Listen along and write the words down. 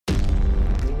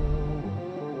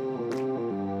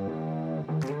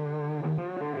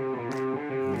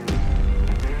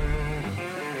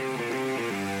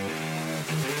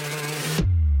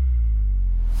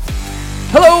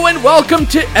welcome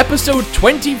to episode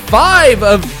 25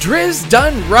 of Driz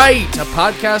Done Right, a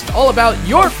podcast all about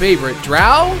your favorite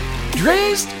drow,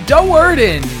 Driz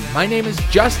Doerden. My name is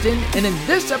Justin, and in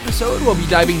this episode we'll be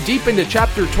diving deep into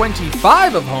chapter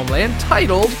 25 of Homeland,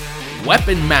 titled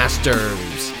Weapon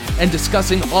Masters, and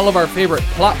discussing all of our favorite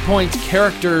plot points,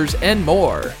 characters, and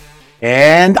more.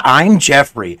 And I'm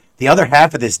Jeffrey, the other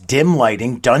half of this dim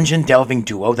lighting, dungeon delving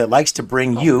duo that likes to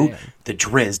bring the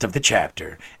drizzt of the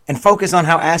chapter, and focus on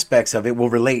how aspects of it will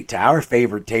relate to our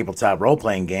favorite tabletop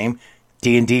role-playing game,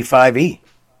 D&D 5e.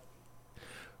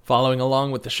 Following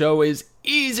along with the show is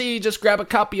easy. Just grab a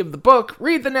copy of the book,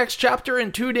 read the next chapter,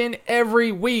 and tune in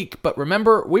every week. But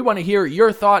remember, we want to hear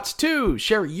your thoughts too.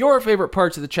 Share your favorite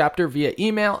parts of the chapter via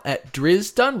email at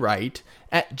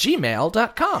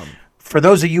drizdoneright@gmail.com. For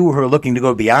those of you who are looking to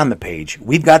go beyond the page,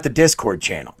 we've got the Discord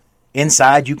channel.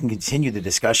 Inside, you can continue the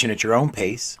discussion at your own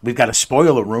pace. We've got a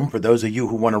spoiler room for those of you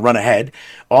who want to run ahead,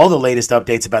 all the latest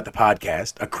updates about the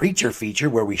podcast, a creature feature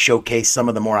where we showcase some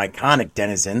of the more iconic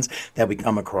denizens that we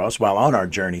come across while on our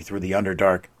journey through the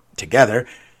Underdark together.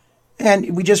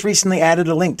 And we just recently added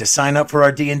a link to sign up for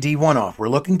our D&D one-off. We're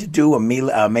looking to do a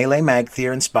Melee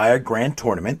Magthier-inspired grand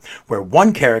tournament where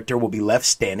one character will be left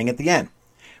standing at the end.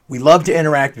 We love to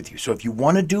interact with you, so if you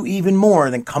want to do even more,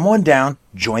 then come on down,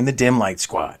 join the Dim Light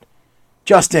Squad.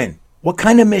 Justin, what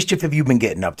kind of mischief have you been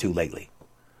getting up to lately?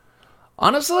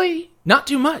 Honestly, not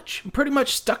too much. I'm pretty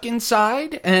much stuck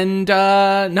inside and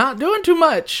not doing too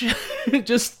much.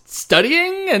 Just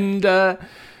studying and, I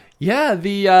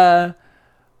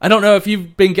don't know if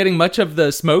you've been getting much of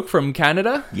the smoke from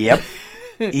Canada. Yep.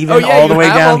 Even all the way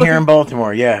down here in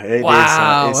Baltimore. Yeah.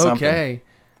 Wow, it's something. Okay.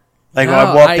 Like, no,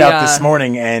 I walked out this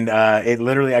morning, and it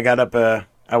literally, I got up,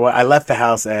 I left the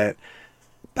house at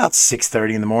about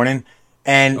 6:30 in the morning,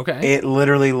 and it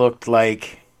literally looked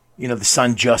like, the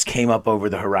sun just came up over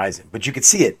the horizon. But you could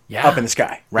see it up in the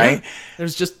sky, right? Yeah. It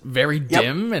was just very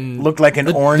dim and... Looked like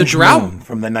an orange moon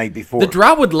from the night before. The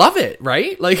drow would love it,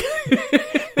 right? Like,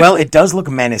 well, it does look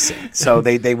menacing, so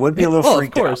they would be a little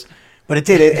freaked out. But it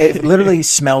did. It literally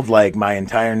smelled like my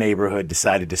entire neighborhood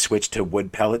decided to switch to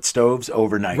wood pellet stoves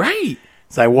overnight. Right.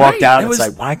 So I walked out, and it's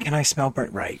like, why can I smell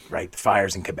burnt? Right. The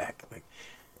fires in Quebec. Like,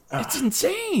 it's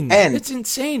insane. It's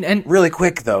insane. And really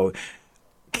quick, though,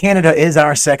 Canada is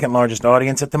our second largest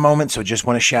audience at the moment, so just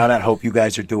want to shout out, hope you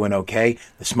guys are doing okay.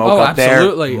 The smoke up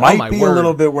absolutely. there might be a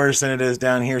little bit worse than it is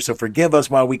down here, so forgive us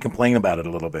while we complain about it a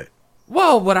little bit.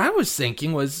 Well, what I was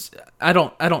thinking was, I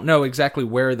don't know exactly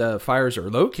where the fires are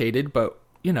located, but,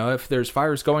 if there's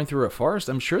fires going through a forest,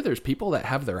 I'm sure there's people that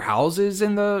have their houses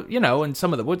in the, in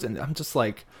some of the woods, and I'm just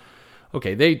like,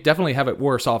 okay, they definitely have it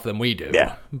worse off than we do.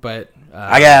 Yeah. But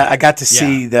I got to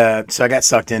see so I got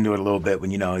sucked into it a little bit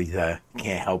when, you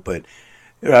can't help but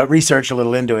research a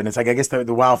little into it. And it's like, I guess the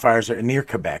wildfires are near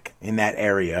Quebec in that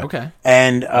area. Okay.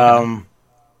 And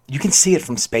you can see it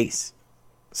from space.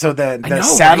 So the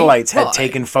satellites had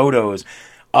taken photos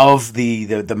of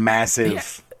the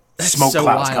massive smoke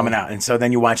clouds coming out, and so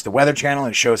then you watch the Weather Channel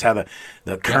and it shows how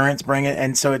the currents bring it,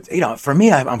 and so it's for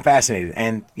me I'm fascinated,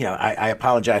 and I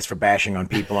apologize for bashing on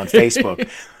people on Facebook,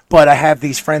 but I have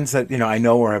these friends that I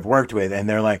know or have worked with, and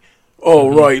they're like,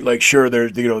 right, like sure,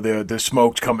 there's the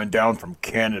smoke's coming down from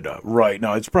Canada, right?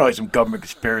 No, it's probably some government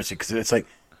conspiracy, because it's like,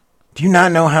 do you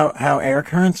not know how air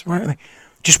currents work? Like,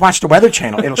 just watch the Weather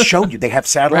Channel. It'll show you. They have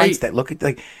satellites that look at,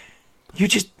 like, you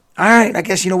just, all right, I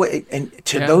guess, what, and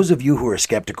to those of you who are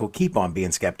skeptical, keep on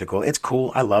being skeptical. It's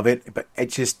cool. I love it. But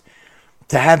it's just,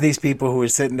 to have these people who are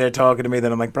sitting there talking to me,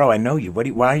 that I'm like, bro, I know you.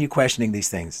 Why are you questioning these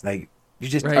things? Like,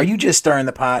 are you just stirring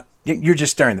the pot? You're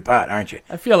just stirring the pot, aren't you?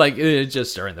 I feel like it's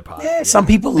just stirring the pot. Yeah, some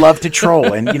people love to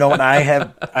troll, and you know what? I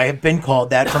have been called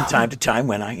that from time to time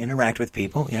when I interact with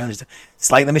people. There's a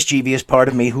slightly mischievous part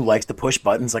of me who likes to push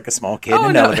buttons like a small kid in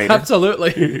an elevator.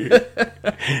 Absolutely,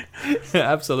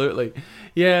 absolutely.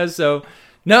 Yeah. So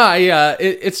no,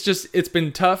 it's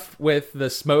been tough with the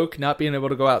smoke, not being able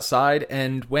to go outside,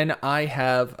 and when I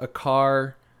have a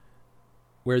car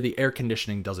where the air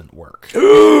conditioning doesn't work.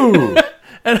 Ooh.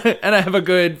 and I have a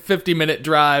good 50-minute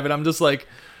drive, and I'm just like,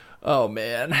 oh,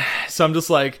 man. So I'm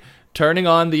just like turning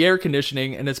on the air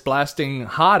conditioning, and it's blasting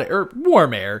hot or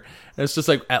warm air. And it's just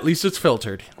like, at least it's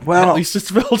filtered. Well, at least it's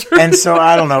filtered. And so,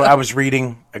 I don't know. I was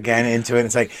reading again into it. And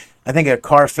it's like, I think a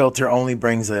car filter only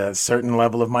brings a certain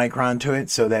level of micron to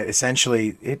it, so that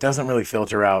essentially it doesn't really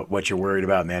filter out what you're worried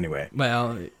about in any way.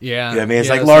 Well, yeah. I mean, it's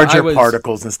like larger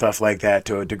particles and stuff like that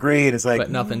to a degree, and it's like...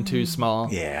 But nothing too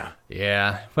small. Yeah.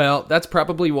 Yeah. Well, that's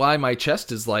probably why my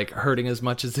chest is, like, hurting as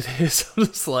much as it is. I'm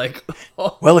just like...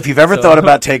 Oh. Well, if you've ever thought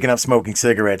about taking up smoking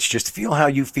cigarettes, just feel how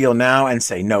you feel now and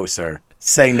say no, sir.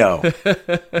 Say no.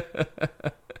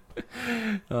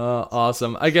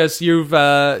 Awesome. I guess you've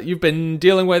been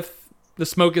dealing with the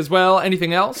smoke as well.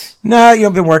 Anything else? No,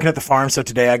 I've been working at the farm, so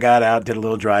today I got out, did a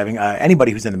little driving.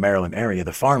 Anybody who's in the Maryland area,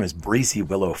 the farm is Breezy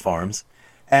Willow Farms.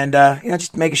 And,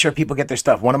 just making sure people get their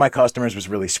stuff. One of my customers was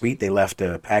really sweet. They left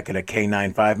a packet of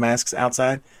K95 masks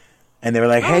outside. And they were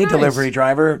like, hey, nice. Delivery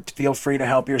driver, feel free to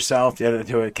help yourself to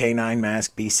a K9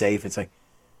 mask. Be safe. It's like,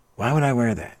 why would I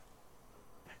wear that?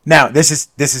 Now, this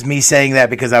is me saying that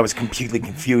because I was completely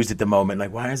confused at the moment.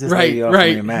 Like, why is this lady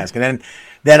offering a mask? And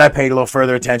then I paid a little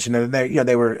further attention. And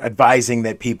they were advising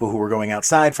that people who were going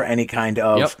outside for any kind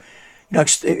of,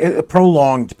 a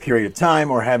prolonged period of time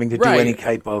or having to do any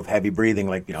type of heavy breathing,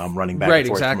 like, I'm running back and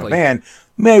forth from a van,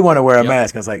 may want to wear a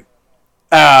mask. I was like,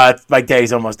 my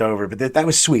day's almost over. But that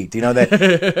was sweet. That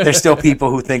there's still people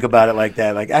who think about it like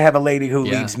that. Like, I have a lady who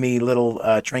leaves me little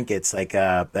trinkets. Like,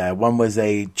 one was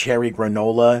a cherry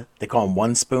granola. They call them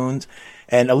one spoons.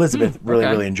 And Elizabeth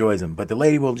really enjoys them. But the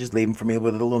lady will just leave them for me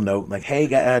with a little note. Like, hey,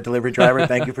 delivery driver,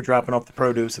 thank you for dropping off the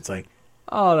produce. It's like,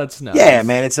 oh, that's nice. Yeah,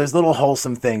 man. It's those little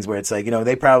wholesome things where it's like,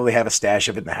 they probably have a stash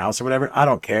of it in the house or whatever. I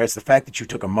don't care. It's the fact that you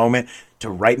took a moment to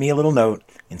write me a little note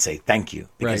and say thank you.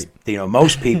 Because,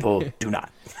 most people do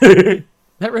not.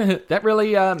 That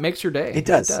really makes your day. It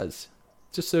does. It does.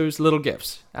 Just those little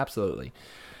gifts. Absolutely.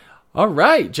 All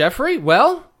right, Jeffrey.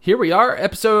 Well, here we are.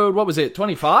 Episode, what was it,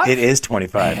 25? It is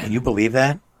 25. Can you believe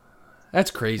that?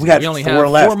 That's crazy. We only have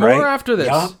four more right? after this.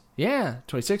 Yep. Yeah,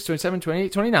 26, 27,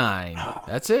 28, 29.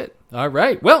 That's it. All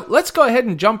right. Well, let's go ahead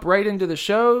and jump right into the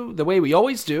show the way we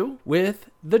always do with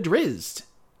the Drizzed.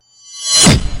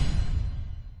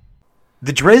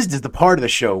 The Drizzed is the part of the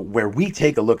show where we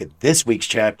take a look at this week's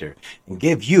chapter and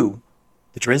give you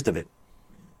the Drizzed of it.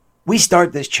 We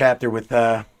start this chapter with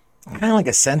kind of like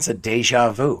a sense of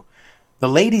deja vu. The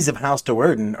ladies of House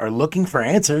Do'Urden are looking for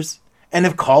answers and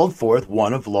have called forth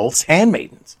one of Lolth's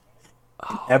handmaidens,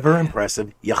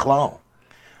 ever-impressive Yachlal.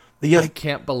 I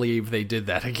can't believe they did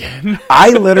that again. I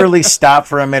literally stopped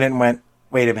for a minute and went,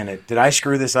 wait a minute, did I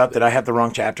screw this up? Did I have the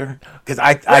wrong chapter? Because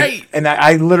I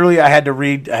had to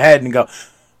read ahead and go,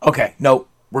 okay, nope,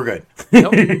 we're good.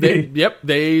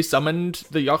 They summoned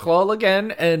the Yachlal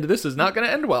again, and this is not going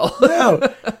to end well.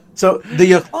 No. So the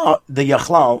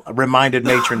Yachlal reminded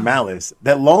Matron Malice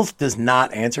that Lolth does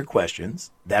not answer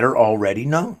questions that are already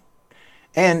known.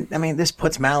 And, this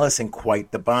puts Malice in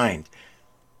quite the bind.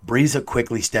 Breeza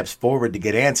quickly steps forward to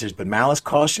get answers, but Malice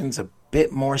cautions a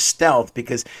bit more stealth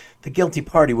because the guilty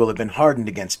party will have been hardened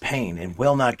against pain and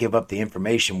will not give up the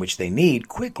information which they need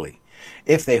quickly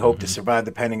if they hope to survive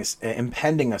the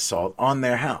impending assault on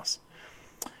their house.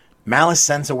 Malice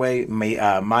sends away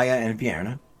Maya and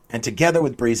Vienna, and together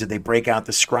with Breeza, they break out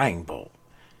the scrying bowl.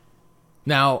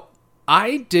 Now,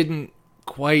 I didn't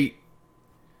quite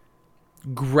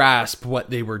grasp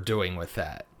what they were doing with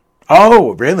that.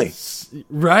 Oh, really?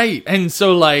 Right. And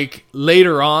so,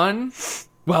 later on,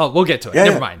 well, we'll get to it.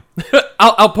 Never mind.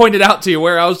 I'll point it out to you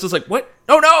where I was just like, what?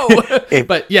 Oh, no.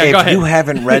 But, go ahead. If you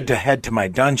haven't read to Head to My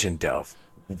Dungeon, Delph,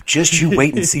 just you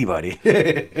wait and see, buddy.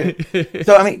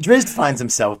 So, Drizzt finds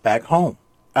himself back home.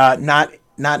 Not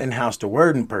in House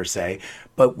Do'Urden, per se,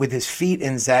 but with his feet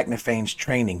in Zach Nafane's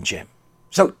training gym.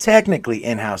 So, technically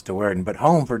in House Do'Urden, but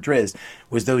home for Drizzt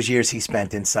was those years he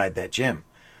spent inside that gym.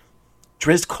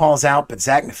 Drizzt calls out, but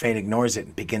Zach Nafane ignores it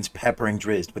and begins peppering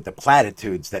Drizzt with the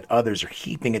platitudes that others are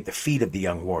heaping at the feet of the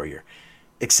young warrior.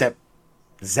 Except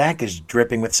Zach is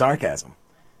dripping with sarcasm.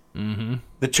 Mm-hmm.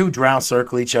 The two drow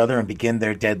circle each other and begin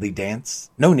their deadly dance.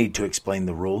 No need to explain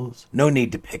the rules. No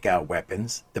need to pick out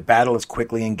weapons. The battle is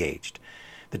quickly engaged.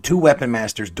 The two weapon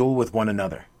masters duel with one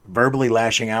another, verbally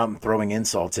lashing out and throwing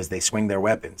insults as they swing their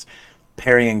weapons,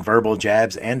 parrying verbal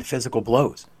jabs and physical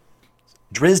blows.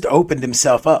 Drizzt opened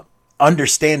himself up,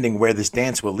 understanding where this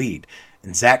dance will lead,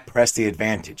 and Zach pressed the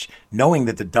advantage, knowing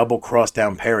that the double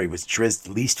cross-down parry was Drizzt's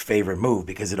least favorite move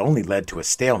because it only led to a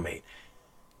stalemate.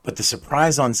 But the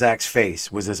surprise on Zach's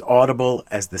face was as audible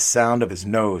as the sound of his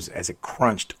nose as it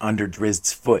crunched under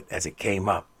Drizzt's foot as it came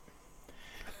up.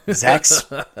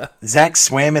 Zach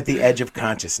swam at the edge of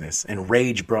consciousness, and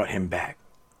rage brought him back.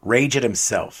 Rage at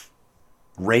himself.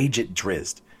 Rage at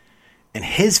Drizzt. And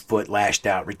his foot lashed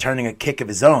out, returning a kick of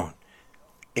his own,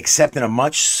 except in a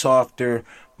much softer,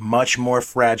 much more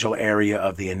fragile area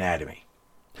of the anatomy.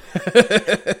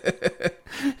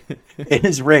 In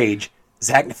his rage,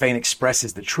 Zach Nafane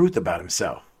expresses the truth about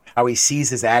himself, how he sees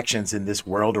his actions in this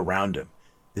world around him,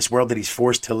 this world that he's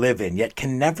forced to live in, yet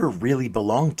can never really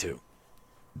belong to.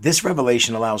 This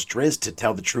revelation allows Drizzt to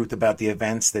tell the truth about the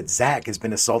events that Zach has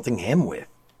been assaulting him with.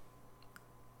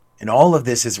 And all of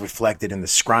this is reflected in the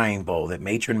scrying bowl that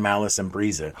Matron Malice and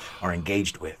Breeza are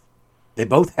engaged with. They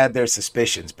both had their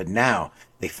suspicions, but now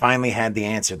they finally had the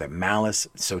answer that Malice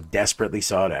so desperately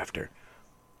sought after.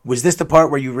 Was this the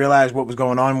part where you realized what was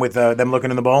going on with them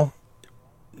looking in the bowl?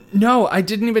 No, I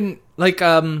didn't even,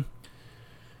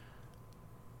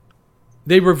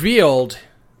 they revealed,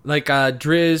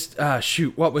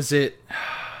 Drizzt, what was it?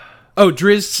 Oh,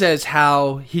 Drizzt says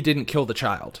how he didn't kill the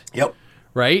child. Yep.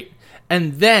 Right?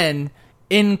 And then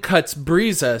in cuts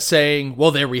Briza saying,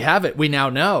 well, there we have it. We now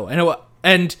know.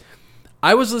 And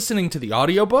I was listening to the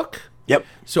audiobook. Yep.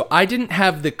 So I didn't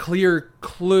have the clear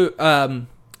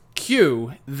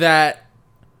cue that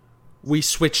we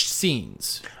switched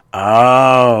scenes.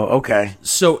 Oh, okay.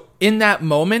 So in that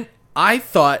moment, I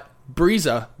thought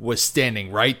Briza was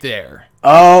standing right there.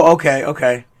 Oh,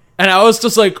 okay. And I was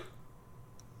just like,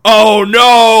 oh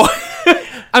no.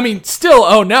 I mean, still,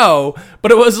 oh no,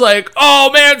 but it was like, oh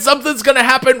man, something's gonna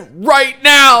happen right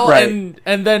now. Right.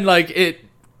 And then it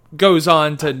goes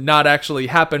on to not actually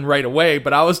happen right away,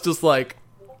 but I was just like,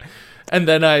 and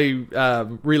then I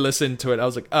re-listened to it. I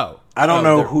was like, oh. I don't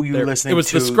know who you listening it was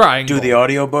to the scrying do bowl. the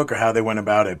audiobook or how they went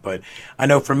about it, but I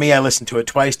know for me, I listened to it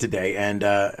twice today, and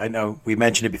I know we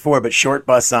mentioned it before, but Short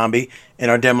Bus Zombie in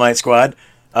our Dim Light Squad,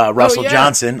 Russell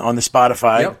Johnson on the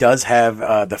Spotify does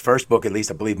have the first book, at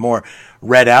least I believe more,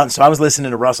 read out. And so I was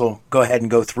listening to Russell go ahead and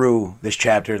go through this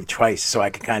chapter twice so I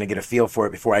could kind of get a feel for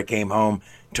it before I came home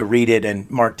to read it and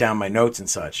mark down my notes and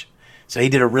such. So he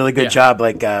did a really good job,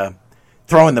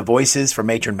 throwing the voices for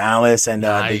Matron Malice and the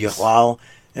Yahlal.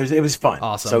 It was fun.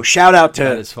 Awesome. So shout out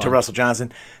to Russell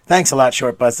Johnson. Thanks a lot,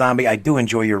 Short Bus Zombie. I do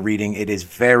enjoy your reading. It is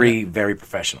very, very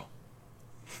professional.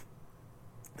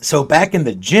 So back in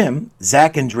the gym,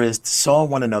 Zack and Drizzt saw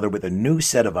one another with a new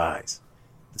set of eyes.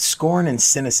 The scorn and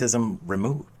cynicism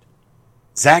removed.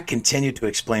 Zack continued to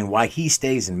explain why he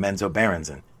stays in Menzo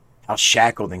Berenzon, how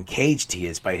shackled and caged he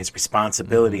is by his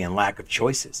responsibility and lack of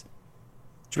choices.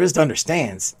 Drizzt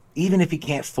understands, even if he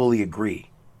can't fully agree.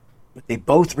 But they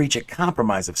both reach a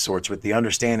compromise of sorts with the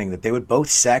understanding that they would both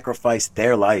sacrifice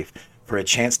their life for a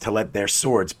chance to let their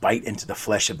swords bite into the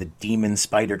flesh of the demon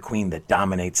spider queen that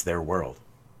dominates their world.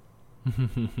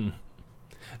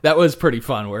 That was pretty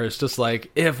fun, where it's just like,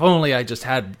 if only I just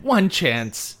had one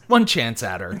chance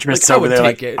at her. Drizzt over there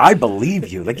like, I believe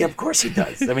you. Like, yeah, of course he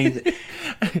does. I mean,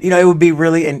 it would be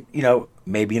really, and,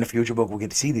 maybe in a future book we'll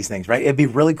get to see these things, right? It'd be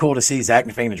really cool to see Zack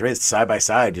and Drizzt side by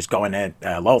side just going at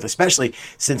Lolth, especially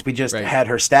since we just had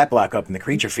her stat block up in the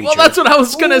creature feature. Well, that's what I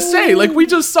was going to say. We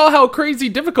just saw how crazy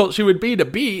difficult she would be to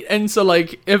beat, and so,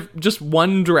 if just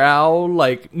one drow,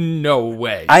 no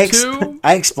way. I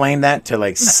explained that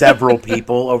to, several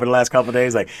people over the last couple of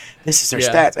days, this is her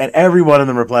stats, and every one of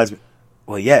them replies,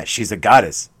 well, yeah, she's a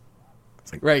goddess.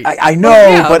 It's like, right. I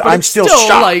know, but I'm still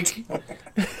shocked.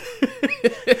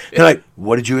 They're like,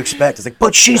 what did you expect? It's like,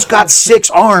 but she's got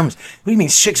 6 arms. What do you mean,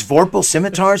 6 Vorpal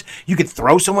scimitars? You could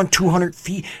throw someone 200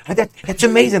 feet. That's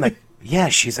amazing. Yeah,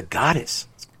 she's a goddess.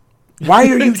 Why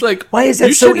are you? Why is that so easy?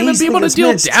 You shouldn't even be able to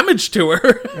deal damage to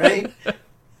her, right?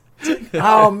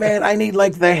 Oh man, I need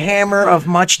the hammer of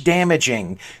much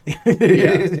damaging.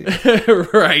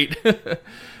 Right.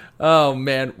 Oh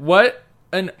man, what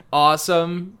an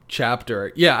awesome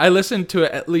chapter. Yeah, I listened to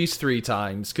it at least 3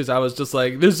 times because I was just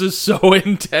like, this is so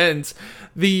intense.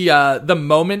 The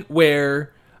moment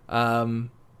where I'll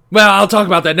talk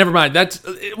about that. Never mind.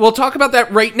 We'll talk about that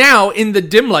right now in the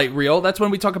dim light reel. That's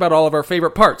when we talk about all of our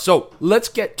favorite parts. So let's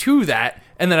get to that,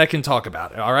 and then I can talk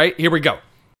about it. All right, here we go.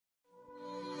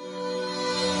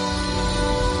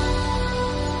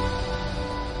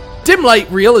 Dim Light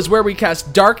Reel is where we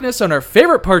cast darkness on our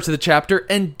favorite parts of the chapter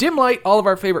and dim light all of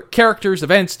our favorite characters,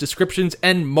 events, descriptions,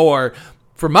 and more.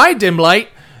 For my dim light,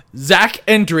 Zack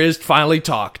and Drizzt finally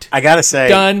talked. I gotta say,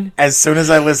 done. As soon as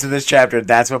I listened to this chapter,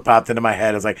 that's what popped into my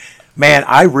head. I was like, man,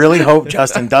 I really hope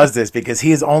Justin does this because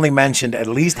he has only mentioned at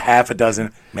least half a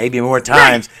dozen, maybe more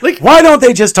times. Right. Why don't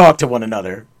they just talk to one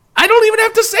another? I don't even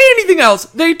have to say anything else.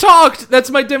 They talked. That's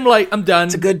my dim light. I'm done.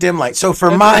 It's a good dim light. So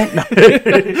for mine...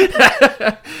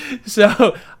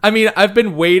 So, I've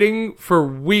been waiting for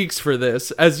weeks for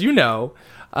this, as you know,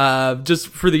 just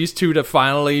for these two to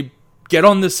finally get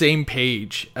on the same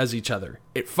page as each other.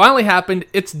 It finally happened.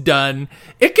 It's done.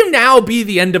 It can now be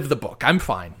the end of the book. I'm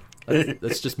fine.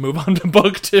 Let's just move on to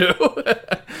book 2.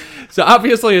 So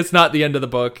obviously it's not the end of the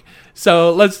book.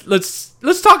 So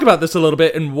let's talk about this a little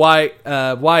bit and why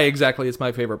exactly it's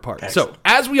my favorite part. Excellent. So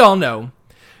as we all know,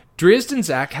 Drizzt and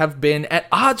Zack have been at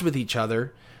odds with each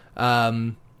other,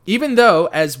 even though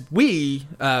we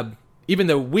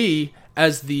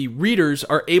as the readers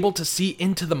are able to see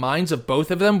into the minds of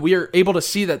both of them, we are able to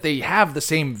see that they have the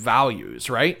same values,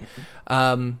 right?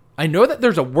 I know that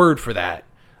there's a word for that.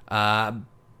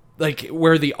 like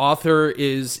where the author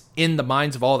is in the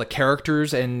minds of all the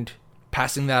characters and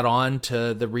passing that on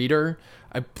to the reader.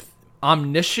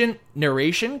 Omniscient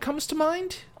narration comes to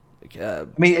mind. I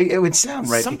mean, it would sound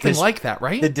right. Something like that,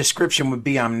 right? The description would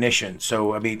be omniscient.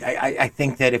 So, I mean, I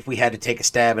think that if we had to take a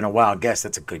stab and a wild guess,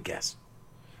 that's a good guess.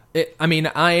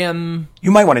 I am...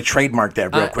 You might want to trademark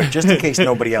that real quick, just in case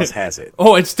nobody else has it.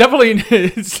 Oh, it's definitely...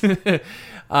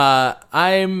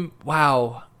 I'm,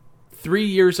 3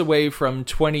 years away from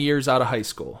 20 years out of high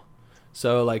school.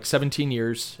 So, like, 17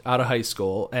 years out of high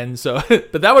school. And so...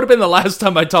 But that would have been the last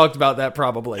time I talked about that,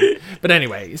 probably. But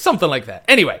anyway, something like that.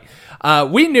 Anyway,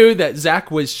 we knew that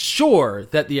Zach was sure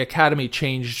that the Academy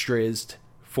changed Drizzt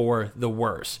for the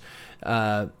worse.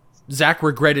 Zach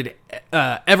regretted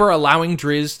ever allowing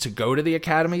Drizzt to go to the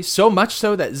Academy, so much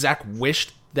so that Zach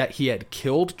wished that he had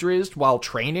killed Drizzt while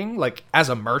training, like, as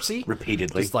a mercy.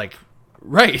 Repeatedly. Just like,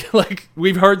 right, like,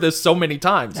 we've heard this so many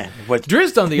times.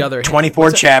 Drizzt, on the other hand...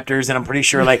 24 chapters, and I'm pretty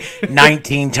sure, like,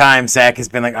 19 times Zach has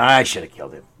been like, I should have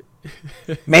killed him.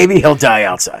 Maybe he'll die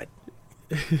outside.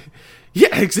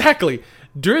 Yeah, exactly.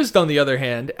 Drizzt, on the other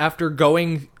hand, after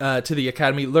going to the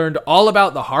Academy, learned all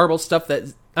about the horrible stuff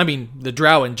that... I mean, the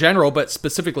Drow in general, but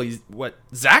specifically what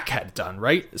Zach had done,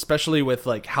 right? Especially with,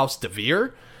 like, House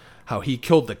DeVere, how he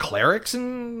killed the clerics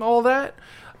and all that.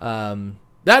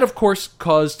 That, of course,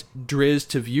 caused Drizzt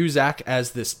to view Zach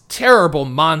as this terrible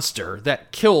monster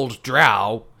that killed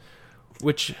Drow,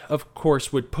 which, of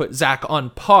course, would put Zach on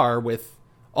par with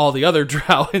all the other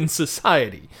Drow in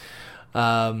society.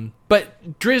 But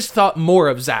Drizzt thought more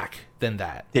of Zach than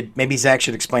that. Maybe Zach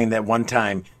should explain that one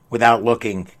time, without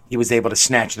looking, he was able to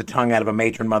snatch the tongue out of a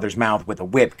matron mother's mouth with a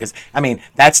whip. Because, I mean,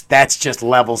 that's just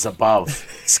levels above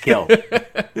skill.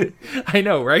 I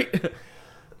know, right?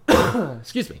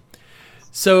 Excuse me.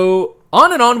 So,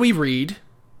 on and on we read.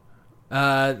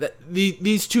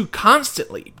 These two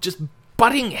constantly just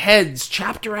butting heads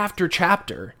chapter after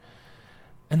chapter.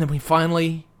 And then we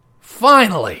finally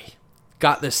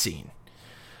got this scene.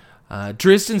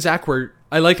 Drizzt and Zach were...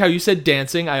 I like how you said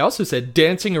dancing. I also said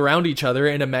dancing around each other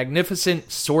in a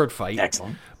magnificent sword fight.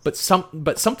 Excellent. But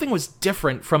something was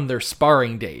different from their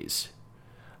sparring days.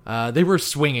 They were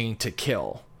swinging to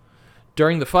kill.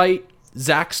 During the fight,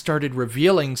 Zach started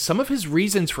revealing some of his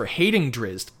reasons for hating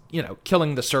Drizzt,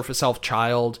 killing the surface elf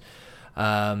child.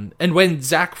 And when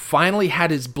Zach finally had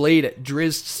his blade at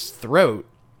Drizzt's throat,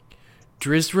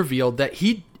 Drizzt revealed that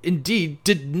he indeed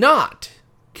did not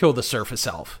kill the surface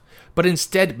elf, but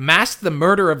instead masked the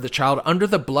murder of the child under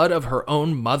the blood of her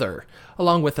own mother,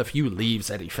 along with a few leaves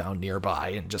that he found nearby,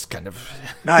 and just kind of...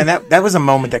 No, and that was a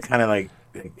moment that kind of like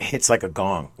hits like a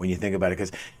gong when you think about it,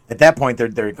 because at that point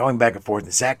they're going back and forth,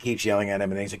 and Zach keeps yelling at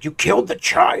him, and he's like, "You killed the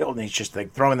child," and he's just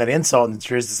like throwing that insult, and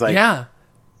Drizzt is like, "Yeah,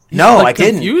 no, like, I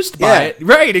didn't." Confused by it,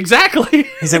 right? Exactly.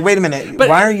 He's like, "Wait a minute,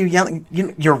 why are you yelling?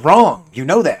 You're wrong. You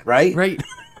know that, right?" Right.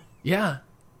 Yeah,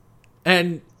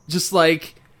 and just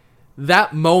like.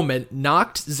 That moment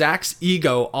knocked Zach's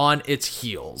ego on its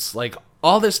heels. Like,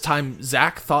 all this time,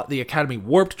 Zach thought the Academy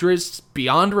warped Drizzt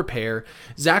beyond repair.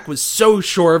 Zach was so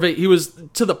sure of it. He was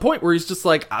to the point where he's just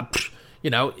like,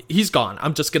 he's gone.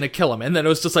 I'm just going to kill him. And then it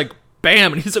was just like,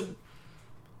 bam. And he's like,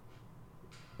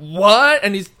 what?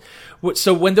 And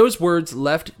so when those words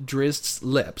left Drizzt's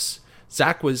lips,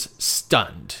 Zach was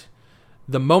stunned.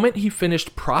 The moment he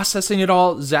finished processing it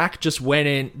all, Zach just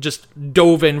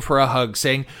dove in for a hug,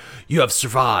 saying, "You have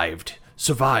survived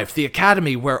the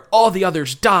Academy where all the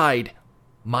others died,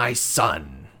 my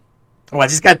son." Oh, I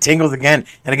just got tingles again.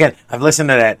 And again, I've listened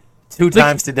to that 2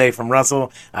 times today from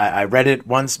Russell. I read it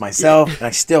once myself, and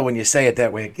I still, when you say it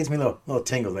that way, it gives me little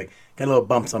tingles, like got little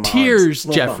bumps on my tears,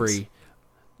 arms. Jeffrey. Bumps.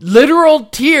 Literal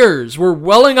tears were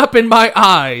welling up in my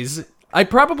eyes. I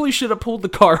probably should have pulled the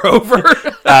car over.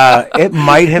 It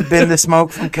might have been the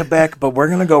smoke from Quebec, but we're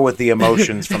going to go with the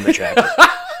emotions from the chapter.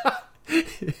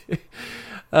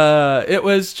 It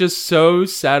was just so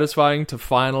satisfying to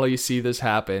finally see this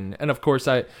happen. And of course,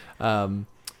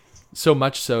 so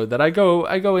much so that I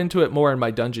go into it more in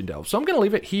my Dungeon Delve. So I'm going to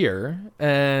leave it here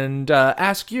and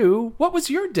ask you, what was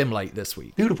your dim light this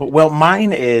week? Beautiful. Well,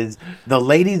 mine is the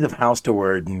ladies of House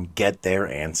Do'Urden get their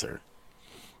answer.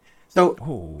 So,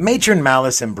 Matron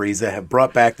Malice and Breeza have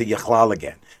brought back the Yachlal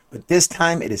again, but this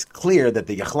time it is clear that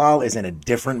the Yachlal is in a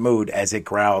different mood as it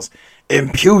growls,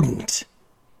 "Impudent!"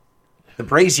 The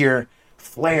brazier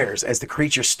flares as the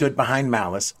creature stood behind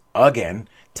Malice, again,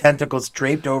 tentacles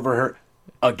draped over her,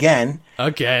 again,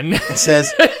 and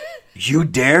says, "You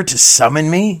dare to summon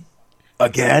me?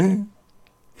 Again?"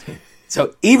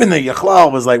 So, even the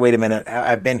Yachlal was like, wait a minute,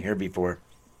 I've been here before.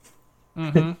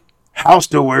 Mm-hmm. House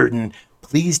Do'Urden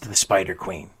pleased the Spider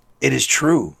Queen. It is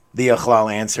true. the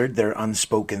Achlal answered, their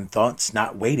unspoken thoughts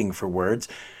not waiting for words.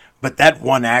 But that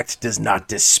one act does not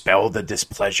dispel the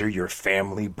displeasure your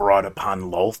family brought upon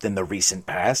Lolth in the recent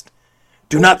past.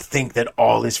 Do not think that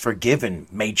all is forgiven,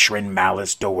 matron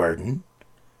Malice Do'Urden.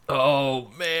 Oh,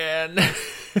 man.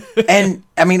 And,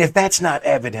 I mean, if that's not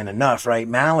evident enough, right?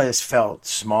 Malice felt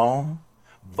small,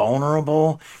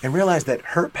 vulnerable, and realized that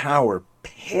her power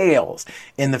pales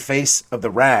in the face of the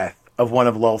wrath of one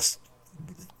of Lolth's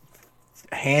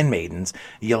handmaidens,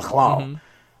 Yilchlal.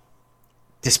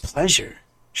 Displeasure,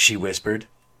 she whispered.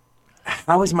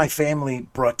 How has my family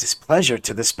brought displeasure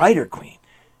to the Spider Queen?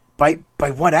 By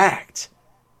what act?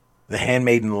 The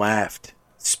handmaiden laughed.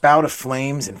 Spout of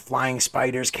flames and flying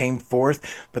spiders came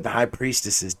forth, but the high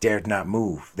priestesses dared not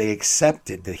move. They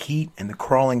accepted the heat, and the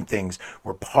crawling things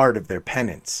were part of their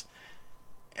penance.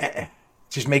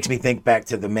 Just makes me think back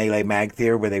to the Melee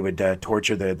Magthier, where they would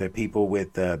torture the people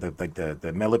with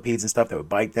the millipedes and stuff that would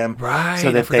bite them, right?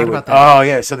 So that I forgot about that. Oh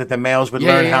yeah, so that the males would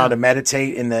learn how to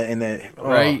meditate in the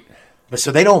right. But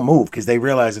so they don't move because they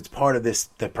realize it's part of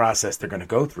the process they're going to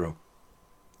go through.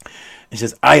 He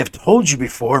says, I have told you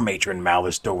before, Matron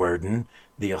Malice Do'Urden,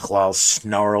 the Achlal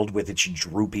snarled with its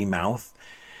droopy mouth,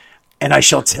 and I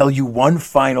shall tell you one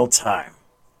final time.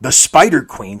 The Spider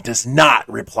Queen does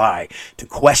not reply to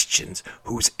questions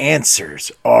whose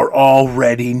answers are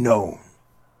already known.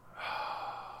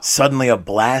 Suddenly, a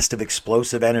blast of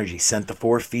explosive energy sent the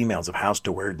 4 females of House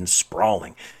Do'Urden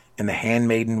sprawling, and the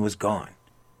handmaiden was gone.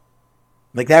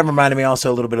 Like, that reminded me also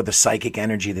a little bit of the psychic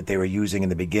energy that they were using in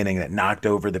the beginning that knocked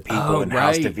over the people in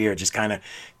House Devere. It just kind of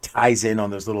ties in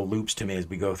on those little loops to me as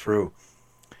we go through.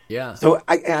 Yeah. So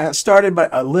I started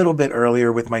a little bit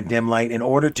earlier with my dim light in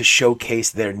order to showcase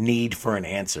their need for an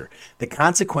answer. The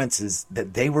consequences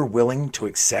that they were willing to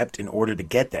accept in order to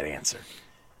get that answer.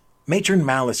 Matron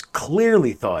Malice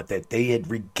clearly thought that they had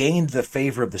regained the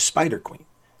favor of the Spider Queen.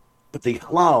 But the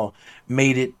Hlal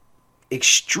made it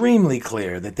extremely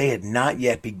clear that they had not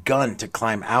yet begun to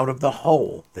climb out of the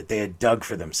hole that they had dug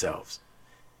for themselves.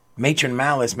 Matron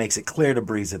Malice makes it clear to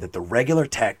Briza that the regular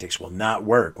tactics will not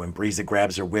work when Briza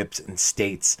grabs her whips and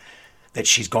states that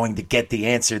she's going to get the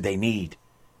answer they need.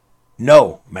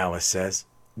 No, Malice says,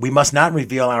 we must not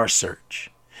reveal our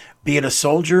search. Be it a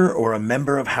soldier or a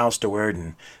member of House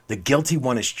Do'Urden, the guilty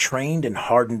one is trained and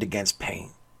hardened against pain.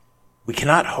 We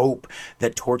cannot hope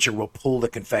that torture will pull the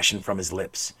confession from his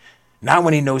lips. Not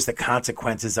when he knows the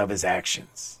consequences of his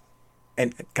actions.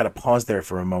 And gotta pause there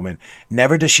for a moment.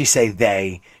 Never does she say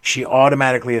they. She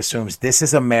automatically assumes this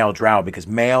is a male drow because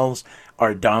males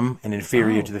are dumb and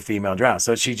inferior to the female drow.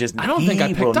 So she just I don't think I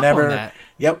picked up on that.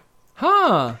 Yep.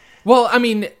 Huh. Well, I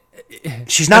mean,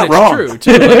 she's not wrong. True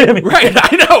too. Right.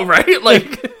 I know, right?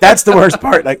 Like that's the worst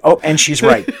part. Like, oh, and she's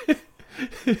right.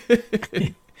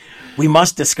 We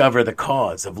must discover the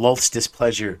cause of Lolth's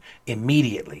displeasure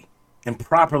immediately and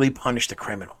properly punish the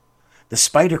criminal. The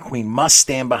Spider Queen must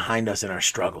stand behind us in our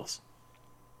struggles.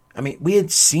 I mean, we had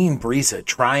seen Briza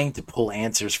trying to pull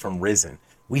answers from Risen.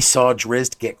 We saw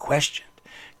Drizzt get questioned.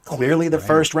 Clearly, the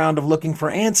first round of looking for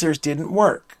answers didn't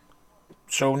work.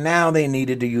 So now they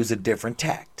needed to use a different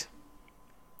tact.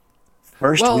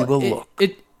 First, we will look.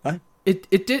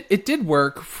 It did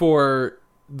work for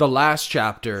the last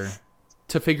chapter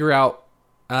to figure out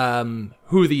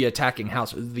who the attacking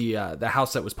house, the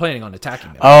house that was planning on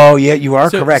attacking them. Oh yeah, you are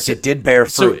correct. It did bear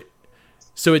fruit.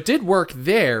 So it did work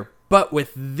there, but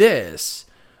with this,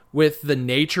 with the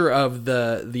nature of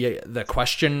the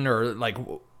question, or like,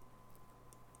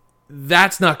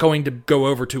 that's not going to go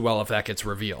over too well if that gets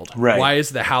revealed. Right? Why is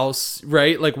the house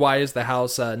why is the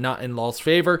house not in Lolth's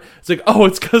favor? It's like, oh,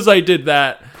 it's because I did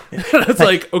that. It's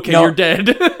like, okay, you're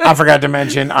dead. I forgot to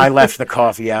mention I left the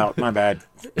coffee out. My bad.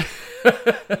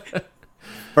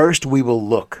 First, we will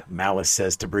look, Malice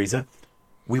says to Briza.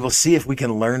 We will see if we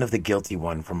can learn of the guilty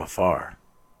one from afar.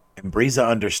 And Briza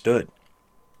understood.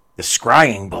 The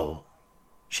scrying bowl,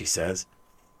 she says.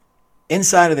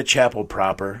 Inside of the chapel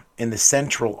proper, in the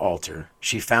central altar,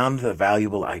 she found the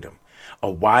valuable item,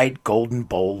 a wide golden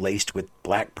bowl laced with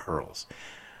black pearls.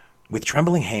 With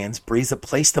trembling hands, Briza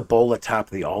placed the bowl atop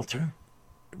the altar,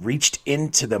 reached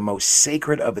into the most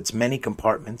sacred of its many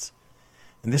compartments,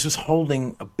 and this was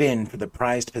holding a bin for the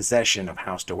prized possession of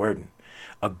House Do'Urden,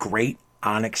 a great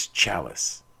onyx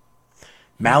chalice.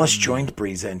 Malice joined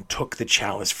Briza and took the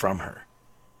chalice from her.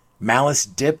 Malice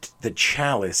dipped the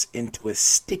chalice into a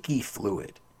sticky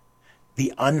fluid,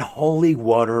 the unholy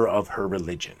water of her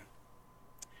religion.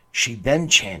 She then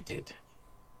chanted,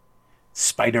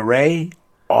 Spidere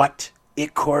aut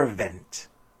ichor vent.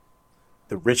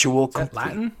 The ritual complete.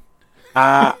 Latin?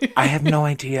 I have no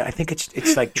idea. I think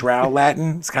it's like Drow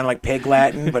Latin. It's kind of like Pig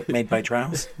Latin, but made by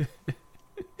Drows.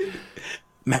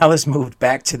 Malice moved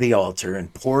back to the altar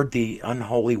and poured the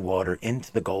unholy water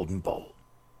into the golden bowl.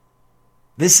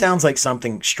 This sounds like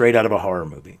something straight out of a horror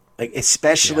movie, like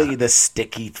especially the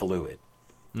sticky fluid.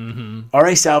 Mm-hmm.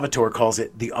 R.A. Salvatore calls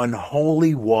it the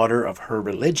unholy water of her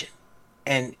religion.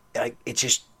 And it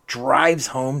just drives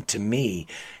home to me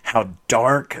how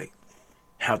dark,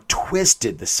 how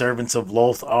twisted the servants of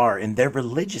Lolth are in their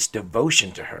religious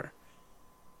devotion to her.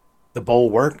 The bowl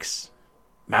works.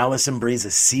 Malice and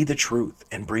Breeza see the truth,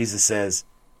 and Breeza says,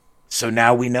 "So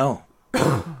now we know."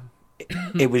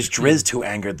 It was Drizzt who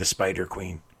angered the Spider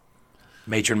Queen.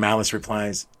 Matron Malice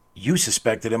replies, "You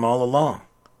suspected him all along,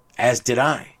 as did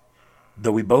I,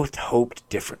 though we both hoped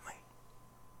differently."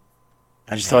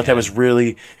 I just thought that was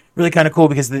really, really kind of cool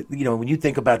because, when you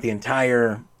think about the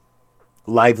entire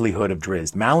livelihood of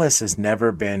Drizzt, Malice has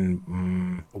never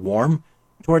been warm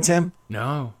towards him.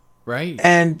 No, right.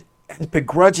 And has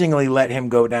begrudgingly let him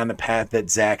go down the path that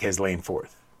Zack has laid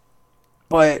forth.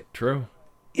 But, true.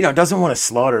 Doesn't want to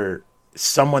slaughter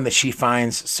someone that she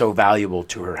finds so valuable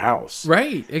to her house.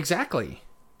 Right, exactly.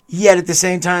 Yet at the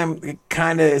same time, it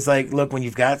kind of is like, look, when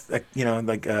you've got,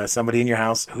 somebody in your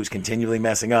house who's continually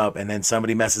messing up, and then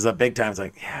somebody messes up big time, it's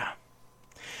like, yeah.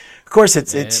 Of course,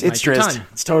 it's Drizzt.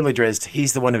 It's totally Drizzt.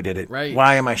 He's the one who did it. Right.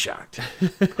 Why am I shocked?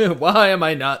 Why am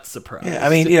I not surprised? Yeah, I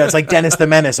mean, it's like Dennis the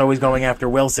Menace always going after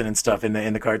Wilson and stuff in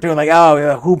the cartoon. Like,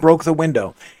 who broke the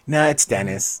window? Nah, it's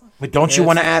Dennis. But don't you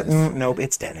want to add? Nope,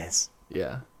 it's Dennis.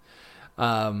 Yeah.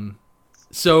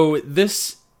 So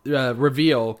this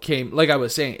reveal came, like I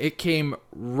was saying, it came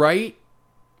right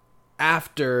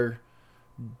after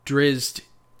Drizzt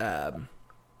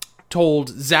told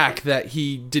Zack that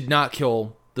he did not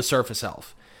kill the surface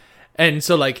elf. And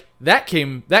so that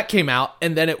came out,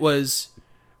 and then it was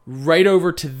right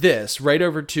over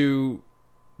to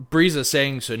Breeza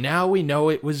saying, "So now we know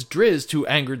it was Drizzt who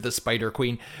angered the Spider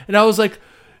Queen." And I was like,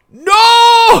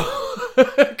 no!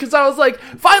 Because I was like,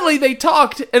 finally they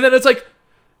talked, and then it's like,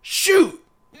 shoot,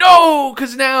 no!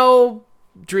 Because now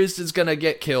Drizzt is gonna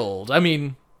get killed. I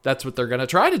mean, that's what they're gonna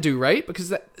try to do, right?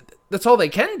 Because that's all they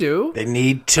can do. They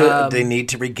need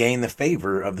to regain the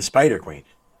favor of the Spider Queen.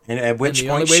 And at which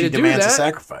point she demands a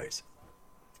sacrifice.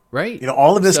 Right.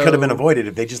 All of this could have been avoided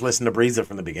if they just listened to Breeza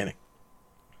from the beginning.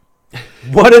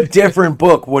 What a different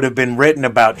book would have been written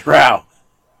about Drow.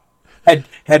 Had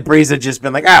Breeza just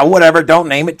been like, whatever, don't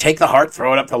name it, take the heart,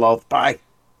 throw it up to Lolth, bye.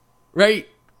 Right.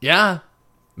 Yeah.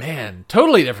 Man,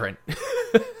 totally different.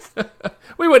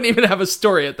 We wouldn't even have a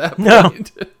story at that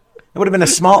point. No. It would have been a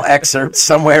small excerpt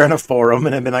somewhere in a forum,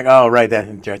 and it'd been like, oh, right,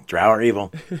 that Drow are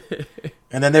evil.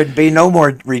 And then there'd be no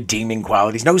more redeeming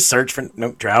qualities. No search for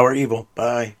Drow are evil.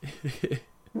 Bye.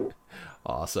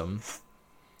 Awesome.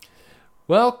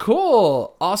 Well,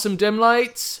 cool. Awesome dim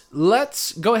lights.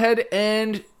 Let's go ahead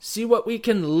and see what we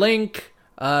can link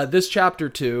this chapter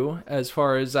to as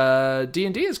far as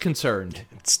D&D is concerned.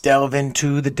 Let's delve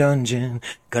into the dungeon.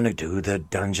 Gonna do the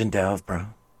dungeon delve, bro.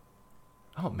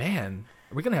 Oh, man.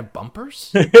 Are we going to have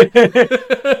bumpers?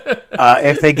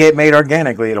 If they get made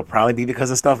organically, it'll probably be because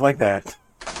of stuff like that.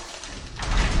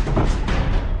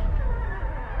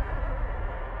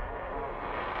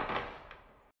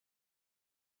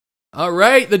 All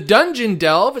right, the Dungeon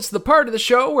Delve. It's the part of the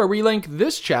show where we link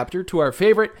this chapter to our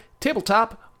favorite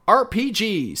tabletop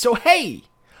RPG. So, hey,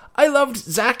 I loved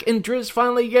Zack and Drizzt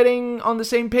finally getting on the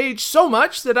same page so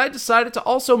much that I decided to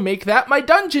also make that my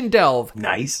Dungeon Delve.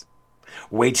 Nice.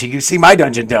 Wait till you see my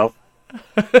Dungeon Delve.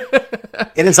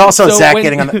 It is also Zack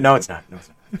getting on the... No, it's not.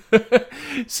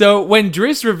 So when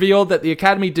Drizzt revealed that the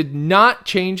Academy did not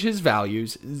change his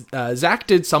values, Zack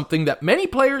did something that many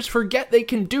players forget they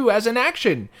can do as an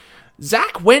action.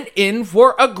 Zack went in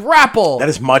for a grapple. That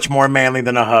is much more manly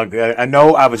than a hug. I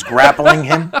know I was grappling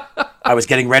him. I was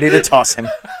getting ready to toss him.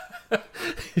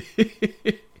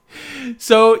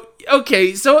 So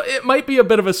it might be a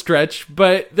bit of a stretch,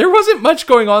 but there wasn't much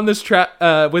going on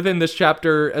within this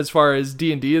chapter as far as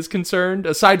D&D is concerned,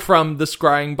 aside from the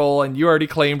scrying bowl, and you already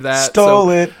claimed that. Stole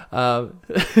it.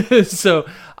 So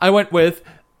I went with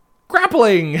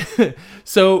grappling.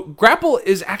 So grapple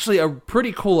is actually a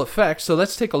pretty cool effect, so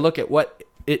let's take a look at what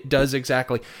it does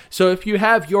exactly. So if you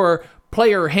have your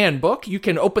player handbook, you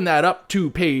can open that up to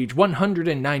page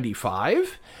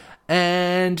 195,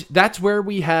 and that's where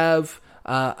we have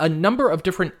a number of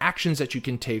different actions that you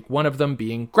can take, one of them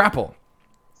being grapple.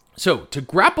 So to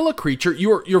grapple a creature,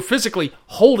 you're physically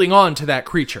holding on to that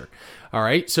creature. All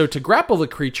right, so to grapple the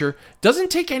creature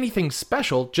doesn't take anything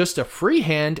special, just a free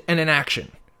hand and an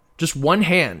action. Just one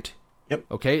hand. Yep.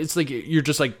 Okay, it's like you're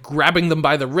just like grabbing them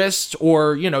by the wrist,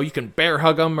 or you can bear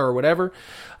hug them or whatever.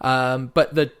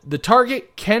 But the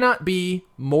target cannot be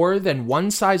more than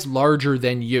one size larger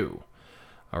than you.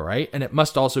 All right, and it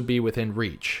must also be within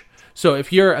reach. So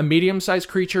if you're a medium-sized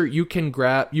creature, you can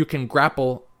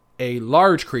grapple a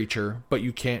large creature, but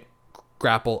you can't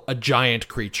grapple a giant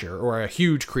creature or a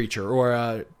huge creature or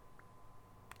a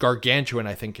gargantuan,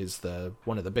 I think is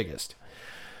one of the biggest.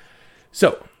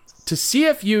 So to see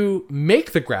if you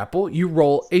make the grapple, you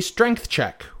roll a strength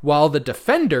check, while the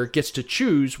defender gets to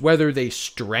choose whether they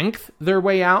strength their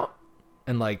way out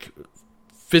and like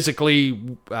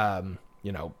physically,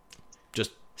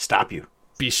 just stop you,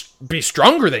 be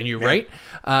stronger than you, right?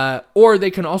 Or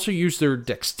they can also use their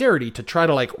dexterity to try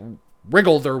to like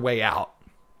wriggle their way out.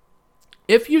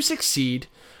 If you succeed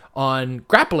on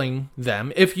grappling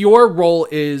them, if your roll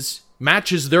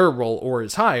matches their roll or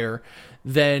is higher,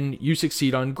 then you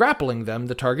succeed on grappling them.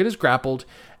 The target is grappled,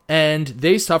 and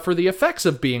they suffer the effects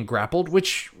of being grappled,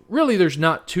 which really there's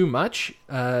not too much.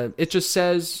 It just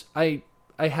says, I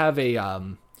have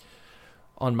on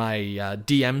my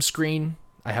DM screen,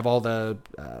 I have all the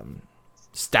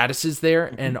statuses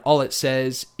there, and all it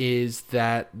says is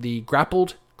that the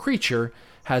grappled creature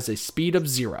has a speed of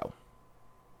 0.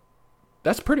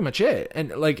 That's pretty much it.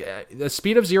 And like the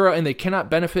speed of 0, and they cannot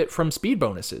benefit from speed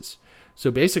bonuses.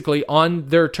 So basically, on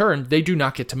their turn, they do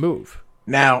not get to move.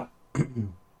 Now,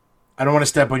 I don't want to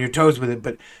step on your toes with it,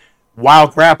 but while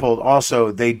grappled,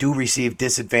 also, they do receive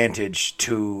disadvantage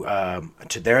to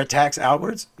their attacks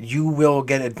outwards. You will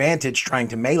get advantage trying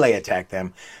to melee attack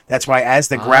them. That's why, as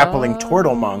the grappling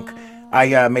turtle monk,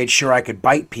 I made sure I could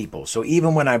bite people. So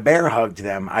even when I bear hugged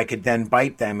them, I could then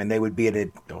bite them, and they would be at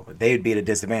a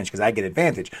disadvantage because I get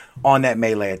advantage on that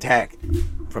melee attack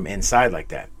from inside like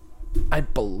that. I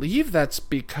believe that's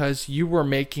because you were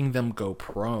making them go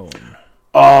prone.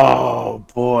 Oh,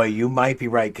 boy, you might be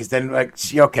right. Because then,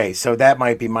 okay, so that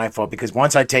might be my fault. Because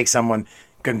once I take someone,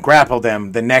 can grapple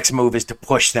them, the next move is to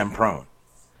push them prone.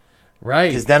 Right.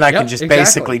 Because then I can just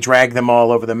basically drag them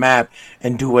all over the map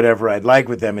and do whatever I'd like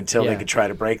with them until they could try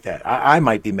to break that. I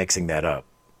might be mixing that up.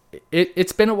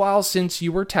 It's been a while since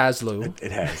you were Tazlu.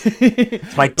 It has.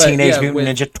 It's my Teenage Mutant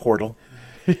Ninja Turtle.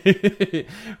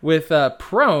 With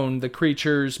prone, the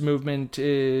creature's movement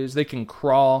is they can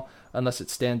crawl unless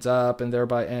it stands up, and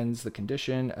thereby ends the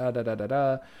condition.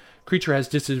 Creature has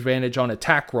disadvantage on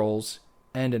attack rolls,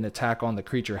 and an attack on the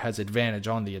creature has advantage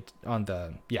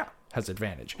has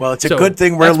advantage. Well, it's a good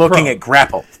thing we're looking at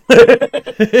grapple.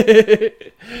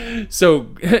 So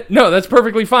no, that's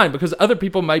perfectly fine because other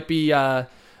people might be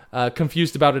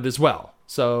confused about it as well.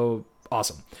 So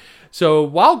awesome. So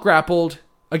while grappled,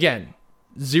 again,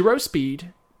 0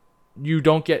 speed. You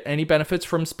don't get any benefits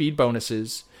from speed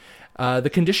bonuses. The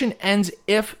condition ends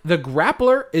if the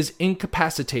grappler is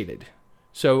incapacitated.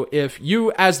 So if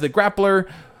you, as the grappler,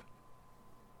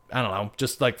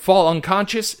 just like fall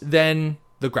unconscious, then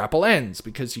the grapple ends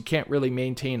because you can't really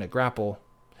maintain a grapple.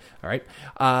 All right.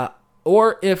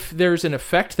 Or if there's an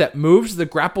effect that moves the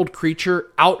grappled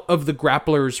creature out of the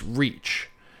grappler's reach,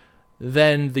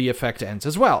 then the effect ends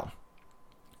as well.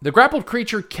 The grappled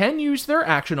creature can use their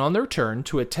action on their turn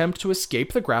to attempt to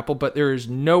escape the grapple, but there is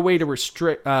no way to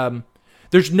restrict.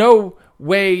 There's no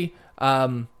way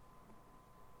that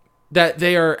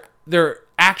their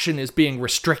action is being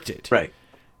restricted. Right.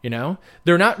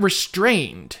 They're not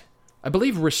restrained. I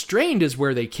believe restrained is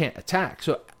where they can't attack.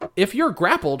 So if you're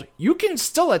grappled, you can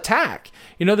still attack.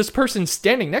 This person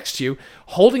standing next to you,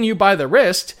 holding you by the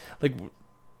wrist, like.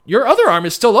 Your other arm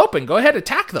is still open. Go ahead,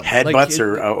 attack them. Headbutts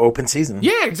are open season.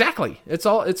 Yeah, exactly. It's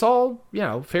all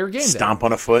fair game. Stomp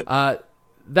on a foot.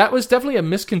 That was definitely a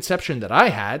misconception that I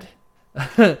had.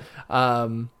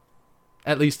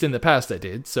 At least in the past I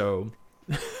did. So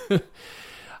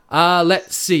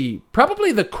let's see.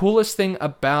 Probably the coolest thing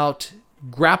about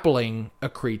grappling a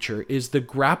creature is the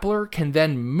grappler can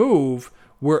then move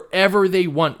wherever they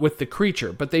want with the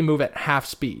creature, but they move at half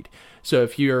speed. So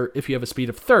if you have a speed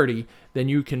of 30, then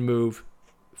you can move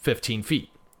 15 feet,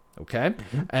 okay?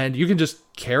 Mm-hmm. And you can just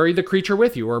carry the creature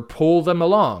with you or pull them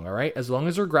along, all right? As long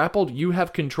as they're grappled, you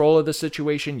have control of the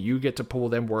situation. You get to pull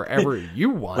them wherever you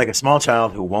want. Like a small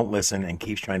child who won't listen and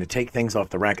keeps trying to take things off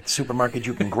the rack at the supermarket,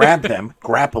 you can grab them,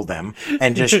 grapple them,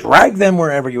 and just drag them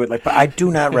wherever you would like. But I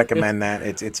do not recommend that.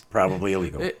 It's probably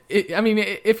illegal.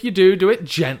 If you do it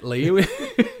gently.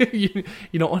 You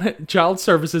don't want child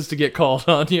services to get called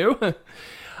on you.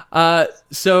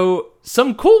 So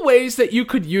some cool ways that you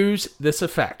could use this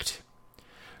effect.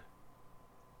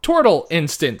 Turtle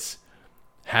instance.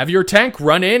 Have your tank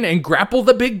run in and grapple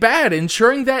the big bad,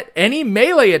 ensuring that any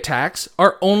melee attacks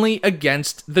are only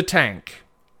against the tank.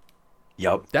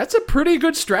 Yup. That's a pretty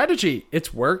good strategy.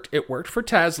 It's worked. It worked for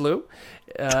Tazlu.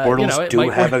 Turtles do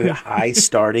have a high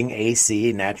starting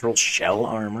AC, natural shell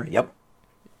armor. Yep.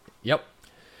 Yep.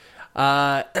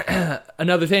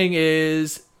 Another thing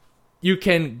is you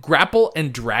can grapple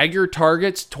and drag your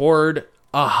targets toward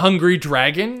a hungry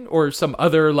dragon or some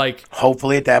other, like...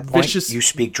 Hopefully at that point, you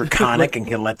speak Draconic and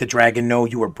can let the dragon know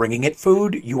you are bringing it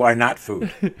food. You are not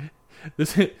food.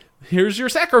 Here's your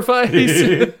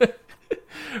sacrifice.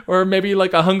 Or maybe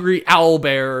like a hungry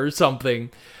owlbear or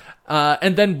something.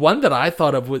 And then one that I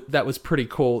thought of that was pretty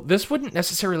cool. This wouldn't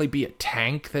necessarily be a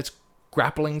tank that's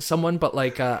grappling someone, but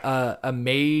like a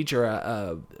mage or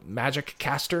a magic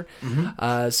caster.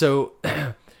 Mm-hmm. So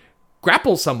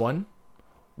grapple someone,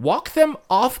 walk them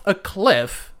off a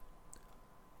cliff.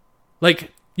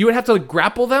 Like you would have to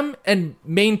grapple them and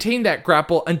maintain that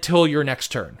grapple until your next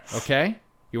turn. Okay?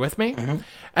 You with me? Mm-hmm.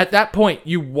 At that point,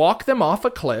 you walk them off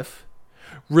a cliff,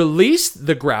 release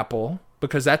the grapple,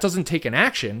 because that doesn't take an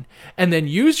action, and then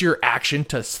use your action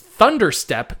to thunder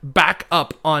step back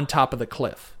up on top of the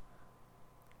cliff,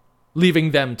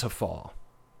 leaving them to fall.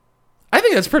 I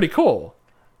think that's pretty cool.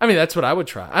 I mean, that's what I would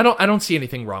try. I don't see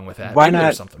anything wrong with that. Why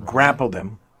not grapple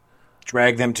them,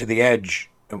 drag them to the edge,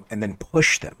 and then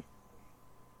push them?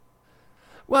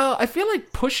 Well, I feel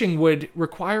like pushing would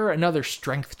require another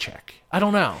strength check. I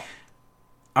don't know.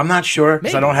 I'm not sure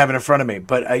because I don't have it in front of me,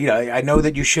 but I know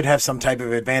that you should have some type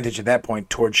of advantage at that point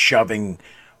towards shoving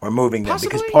or moving them.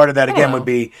 Possibly? Because part of that again would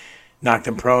be knock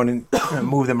them prone and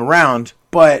move them around.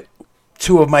 But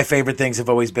two of my favorite things have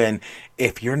always been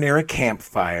if you're near a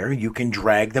campfire, you can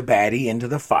drag the baddie into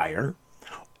the fire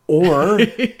or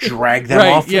drag them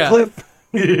off the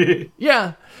cliff.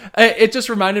 Yeah, it just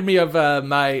reminded me of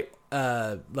my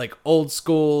like old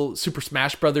school Super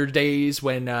Smash Brothers days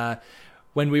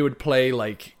when we would play,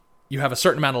 like, you have a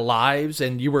certain amount of lives,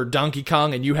 and you were Donkey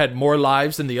Kong, and you had more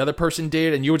lives than the other person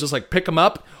did, and you would just, like, pick them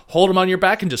up, hold them on your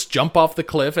back, and just jump off the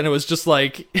cliff, and it was just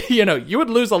like, you would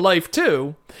lose a life,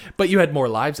 too, but you had more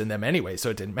lives than them anyway, so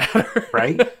it didn't matter.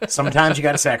 Right? Sometimes you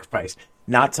gotta sacrifice.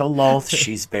 Not to Lolth,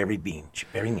 she's very mean. She's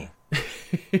very mean.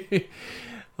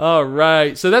 All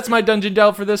right, so that's my Dungeon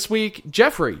Delve for this week.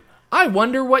 Jeffrey, I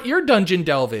wonder what your Dungeon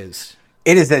Delve is.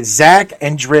 It is that Zach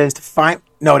and Drizzt find...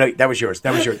 No, that was yours.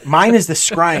 Mine is the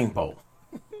scrying bowl.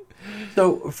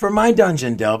 So, for my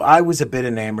Dungeon Delve, I was a bit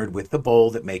enamored with the bowl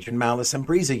that Matron Malice and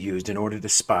Breeza used in order to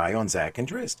spy on Zach and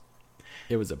Drizzt.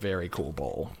 It was a very cool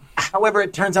bowl. However,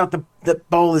 it turns out the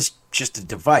bowl is just a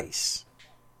device.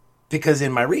 Because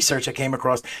in my research, I came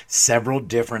across several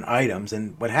different items,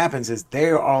 and what happens is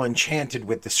they're all enchanted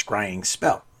with the scrying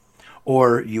spell.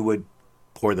 Or you would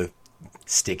pour the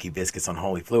sticky biscuits on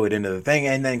holy fluid into the thing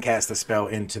and then cast the spell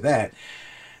into that.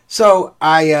 So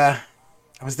I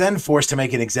was then forced to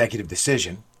make an executive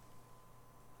decision,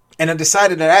 and I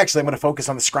decided that actually I'm going to focus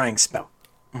on the scrying spell.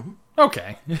 Mm-hmm.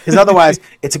 Okay. Because otherwise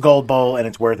it's a gold bowl and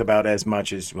it's worth about as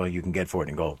much as you can get for it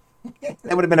in gold.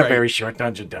 That would have been a very short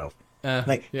Dungeon Delve.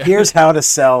 Here's how to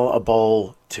sell a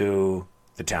bowl to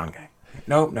the town guy.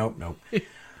 Nope.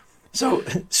 So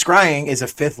scrying is a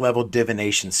 5th level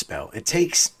divination spell. It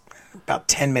takes about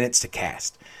 10 minutes to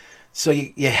cast. So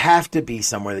you have to be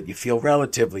somewhere that you feel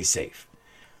relatively safe.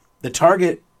 The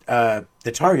target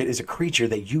is a creature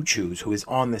that you choose who is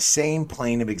on the same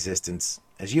plane of existence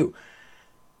as you.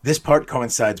 This part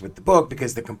coincides with the book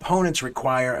because the components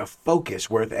require a focus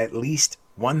worth at least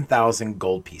 1,000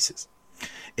 gold pieces.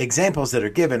 Examples that are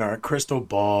given are a crystal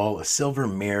ball, a silver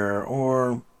mirror,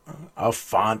 or a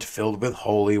font filled with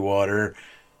holy water,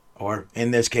 or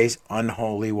in this case,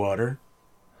 unholy water.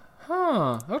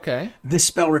 Huh, okay. This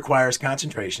spell requires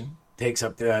concentration,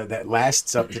 that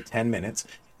lasts up to 10 minutes,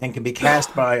 and can be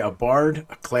cast by a bard,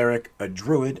 a cleric, a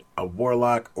druid, a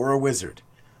warlock, or a wizard.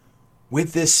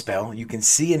 With this spell, you can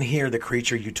see and hear the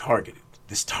creature you targeted.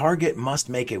 This target must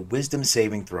make a wisdom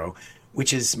saving throw,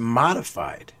 which is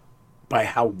modified by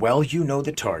how well you know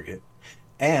the target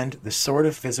and the sort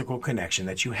of physical connection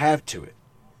that you have to it.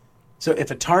 So if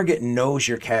a target knows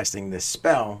you're casting this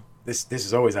spell, this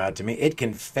is always odd to me, it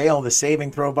can fail the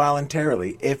saving throw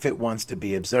voluntarily if it wants to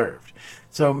be observed.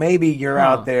 So maybe you're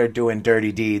out there doing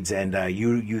dirty deeds and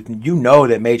you know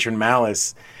that Matron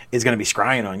Malice is going to be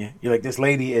scrying on you. You're like, this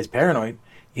lady is paranoid.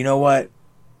 You know what?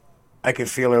 I could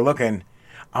feel her looking.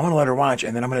 I'm going to let her watch,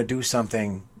 and then I'm going to do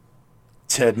something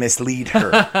to mislead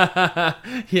her.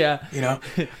 Yeah.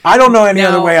 I don't know any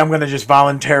other way I'm going to just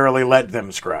voluntarily let them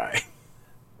scry.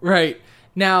 Right.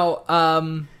 Now,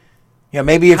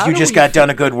 maybe if you just got done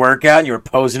a good workout and you were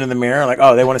posing in the mirror, like,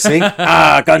 oh, they want to see?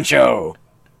 Gun show.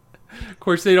 Of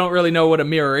course, they don't really know what a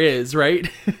mirror is, right?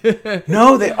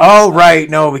 No, right.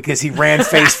 No, because he ran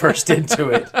face first into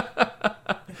it.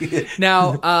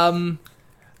 Now,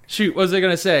 shoot, what was I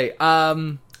going to say?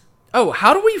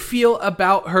 How do we feel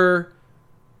about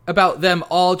them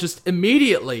all just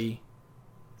immediately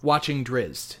watching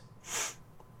Drizzt?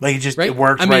 Like, it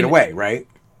worked right away, right?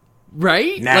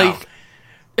 Right? Now.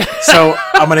 So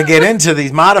I'm going to get into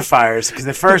these modifiers, because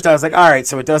at first I was like, all right,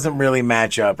 so it doesn't really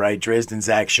match up, right? Drizzt and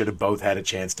Zach should have both had a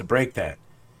chance to break that.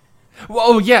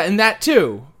 Well, yeah, and that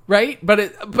too, right? But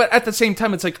at the same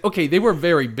time, it's like, okay, they were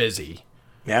very busy.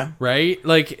 Yeah. Right?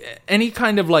 Like, any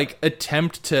kind of, like,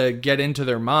 attempt to get into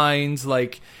their minds,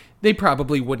 like, they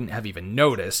probably wouldn't have even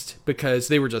noticed, because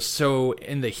they were just so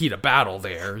in the heat of battle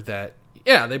there that,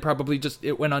 yeah, they probably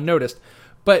it went unnoticed.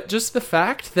 But just the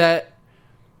fact that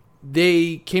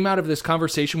they came out of this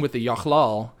conversation with the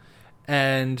Yachlal,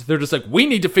 and they're just like, we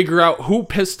need to figure out who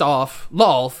pissed off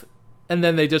Lolth, and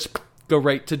then they just go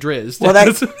right to Drizzt. Well,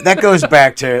 that goes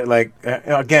back to, like,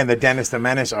 again, the Dennis the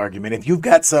Menace argument. If you've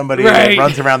got somebody that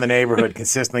runs around the neighborhood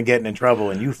consistently getting in trouble,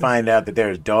 and you find out that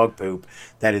there's dog poop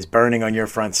that is burning on your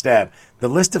front step, the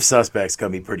list of suspects is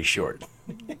going to be pretty short.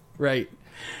 Right.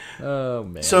 Oh,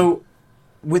 man. So,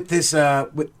 with this,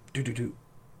 went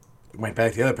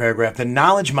back to the other paragraph. The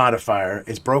knowledge modifier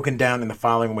is broken down in the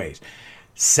following ways.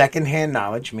 Secondhand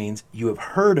knowledge means you have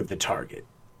heard of the target.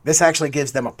 This actually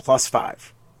gives them a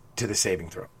 +5 to the saving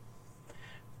throw.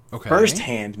 Okay.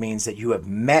 Firsthand means that you have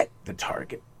met the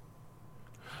target.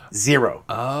 0.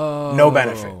 Oh. No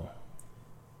benefit.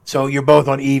 So you're both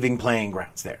on even playing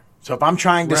grounds there. So if I'm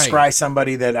trying to scry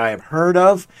somebody that I have heard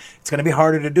of, it's going to be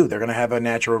harder to do. They're going to have a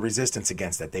natural resistance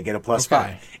against that. They get a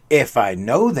 +5. If I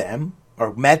know them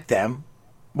or met them,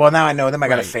 well, now I know them. I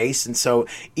got a face, and so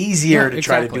easier to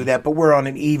try to do that. But we're on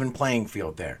an even playing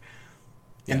field there.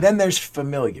 Yeah. And then there's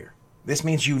familiar. This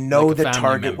means you know like the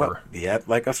target. Well,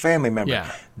 like a family member.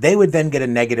 Yeah. They would then get a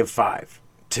 -5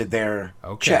 to their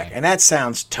check, and that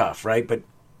sounds tough, right? But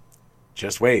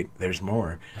just wait, there's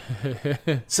more.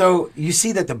 So you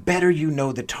see that the better you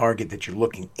know the target that you're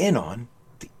looking in on,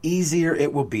 the easier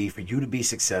it will be for you to be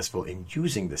successful in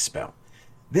using the spell.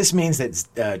 This means that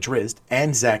Drizzt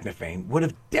and Zaknafein would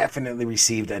have definitely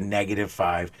received a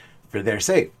 -5 for their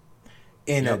save.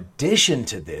 In addition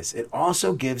to this, it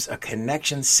also gives a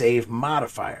connection save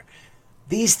modifier.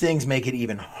 These things make it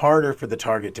even harder for the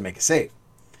target to make a save.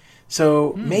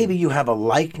 So maybe you have a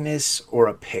likeness or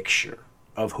a picture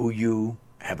of who you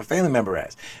have a family member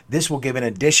as. This will give an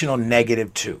additional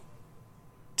 -2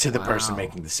 to the person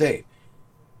making the save.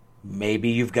 Maybe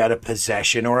you've got a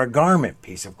possession or a garment,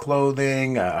 piece of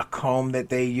clothing, a comb that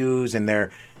they use in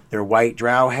their white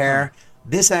drow hair.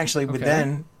 This actually would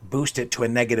then boost it to a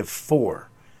 -4.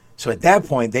 So at that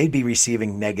point, they'd be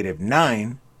receiving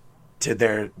 -9 to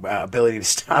their ability to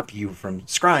stop you from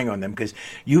scrying on them, because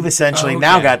you've essentially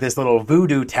now got this little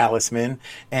voodoo talisman,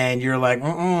 and you're like,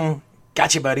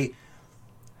 gotcha, buddy.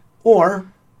 Or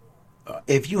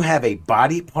if you have a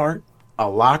body part, a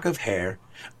lock of hair,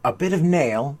 a bit of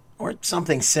nail, or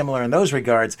something similar in those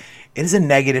regards, it is a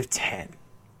 -10.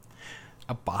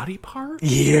 A body part?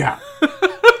 Yeah.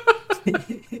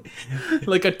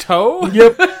 Like a toe?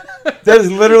 Yep. That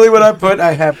is literally what I put.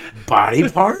 I have body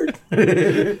part.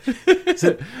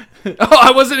 So,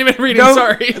 I wasn't even reading. No,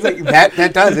 sorry. Like,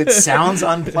 that does. It sounds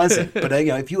unpleasant. But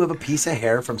if you have a piece of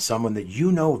hair from someone that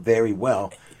you know very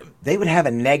well, they would have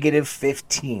a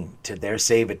 -15 to their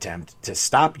save attempt to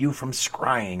stop you from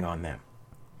scrying on them.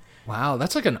 Wow,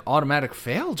 that's like an automatic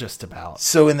fail just about.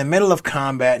 So in the middle of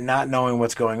combat, not knowing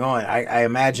what's going on, I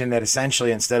imagine that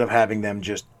essentially instead of having them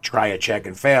just try a check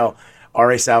and fail,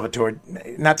 R.A. Salvatore,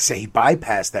 not to say he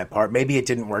bypassed that part, maybe it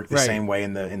didn't work the same way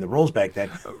in the rules back then.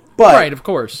 But of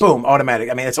course. Boom, automatic.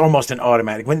 I mean, it's almost an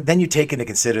automatic. Then you take into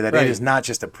consider that it is not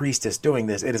just a priestess doing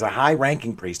this, it is a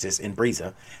high-ranking priestess in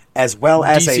Briza, as well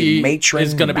as DC a matron.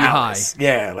 Is going to be high.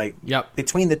 Yeah, like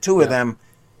between the two of them,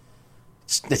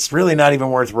 it's really not even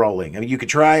worth rolling. I mean, you could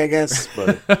try, I guess,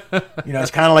 but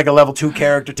it's kind of like a level 2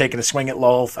 character taking a swing at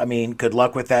Lolth. I mean, good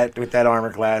luck with that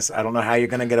armor class. I don't know how you're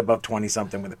going to get above 20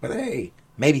 something with it, but hey,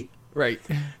 maybe. Right.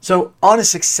 So on a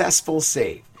successful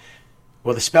save,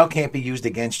 well, the spell can't be used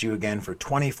against you again for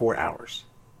 24 hours.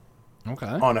 Okay.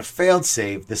 On a failed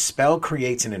save, the spell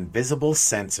creates an invisible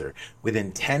sensor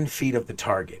within 10 feet of the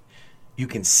target. You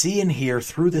can see and hear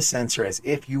through the sensor as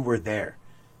if you were there.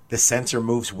 The sensor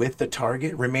moves with the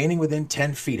target, remaining within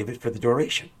 10 feet of it for the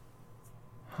duration.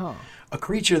 A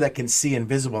creature that can see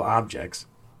invisible objects,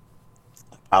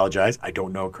 apologize, I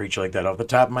don't know a creature like that off the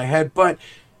top of my head, but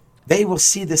they will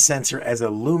see the sensor as a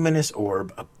luminous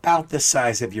orb about the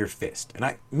size of your fist. And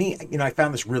I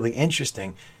found this really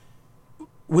interesting.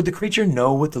 Would the creature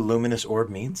know what the luminous orb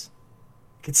means?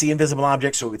 It could see invisible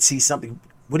objects, so it would see something.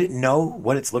 Would it know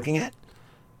what it's looking at?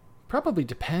 probably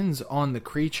depends on the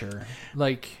creature.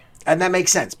 And that makes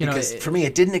sense because for me,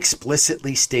 it didn't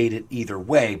explicitly state it either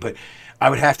way, but I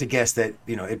would have to guess that,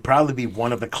 it'd probably be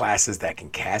one of the classes that can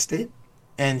cast it.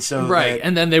 And so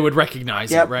and then they would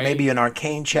recognize it, right? Maybe an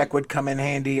arcane check would come in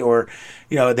handy, or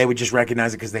they would just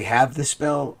recognize it because they have the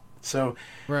spell. So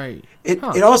it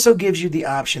also gives you the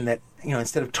option that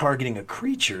instead of targeting a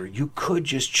creature, you could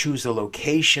just choose a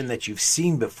location that you've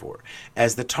seen before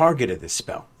as the target of this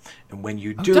spell. And when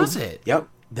you do, does it? Yep.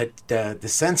 The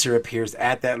sensor appears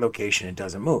at that location. It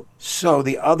doesn't move. So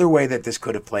the other way that this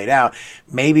could have played out,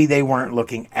 maybe they weren't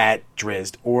looking at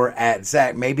Drizzt or at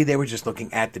Zach. Maybe they were just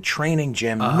looking at the training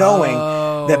gym, knowing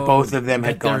that both of them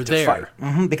had gone to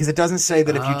fight. Because it doesn't say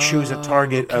that if you choose a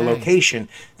target, a location,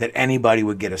 that anybody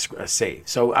would get a save.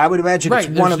 So I would imagine it's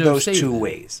one of those two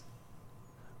ways.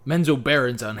 Menzo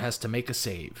Berenzon has to make a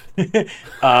save.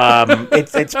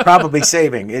 It's probably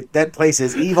saving. That place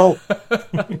is evil.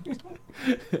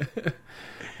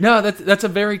 No, that's a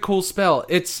very cool spell.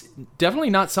 It's definitely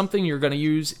not something you're going to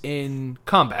use in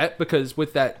combat because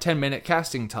with that 10-minute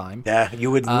casting time. Yeah,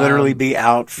 you would literally be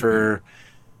out for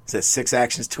 6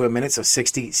 actions to a minute, so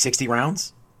 60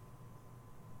 rounds?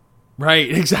 Right,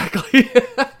 exactly.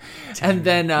 And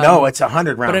then no, it's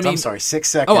 100 rounds. I'm sorry, 6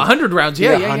 seconds. 100 rounds.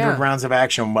 Yeah, 100 rounds of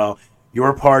action while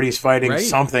your party's fighting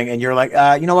something, and you're like,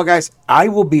 you know what, guys? I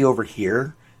will be over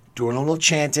here doing a little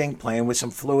chanting, playing with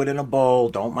some fluid in a bowl.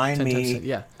 Don't mind me.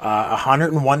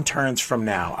 101 turns from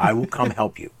now, I will come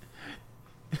help you.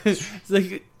 It's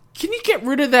like, can you get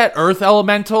rid of that earth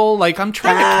elemental? I'm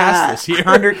trying to cast this here.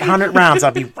 100 rounds.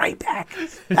 I'll be right back.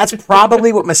 That's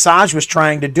probably what Massage was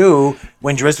trying to do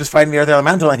when Drizzt was fighting the earth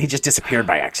elemental, and he just disappeared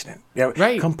by accident.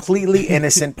 Completely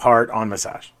innocent part on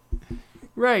Massage.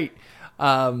 Right.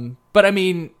 But I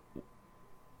mean,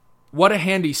 what a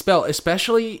handy spell,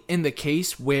 especially in the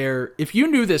case where if you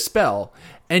knew this spell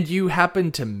and you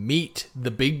happen to meet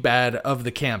the big bad of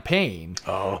the campaign,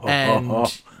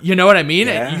 and you know what I mean?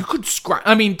 Yeah. You could scry.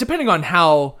 I mean, depending on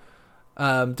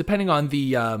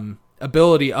the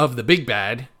ability of the big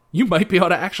bad, you might be able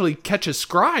to actually catch a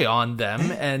scry on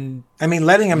them. And I mean,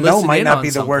 letting them know might not be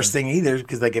the worst thing either,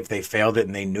 because if they failed it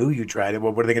and they knew you tried it,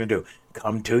 well, what are they going to do?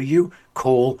 Come to you?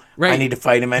 Cool. Right. I need to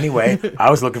fight him anyway.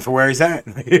 I was looking for where he's at.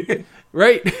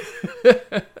 Right.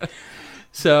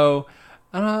 So,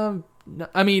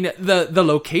 I mean, the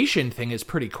location thing is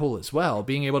pretty cool as well.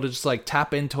 Being able to just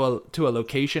tap into a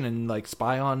location and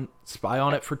spy on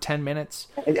it for 10 minutes.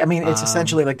 I mean, it's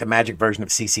essentially like the magic version of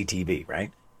CCTV,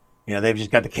 right? They've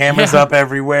just got the cameras up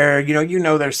everywhere. You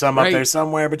know there's some up there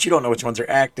somewhere, but you don't know which ones are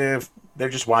active. They're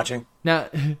just watching. Now,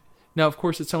 of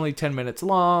course, it's only 10 minutes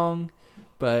long,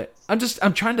 but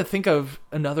I'm trying to think of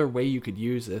another way you could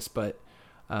use this, but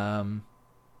spying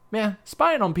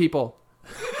on people.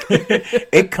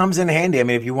 It comes in handy. I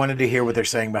mean, if you wanted to hear what they're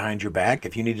saying behind your back,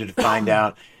 if you needed to find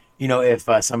out,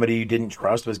 if somebody you didn't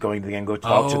trust was going to go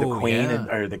talk to the queen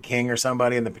or the king or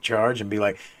somebody in the charge and be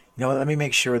like, let me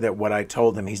make sure that what I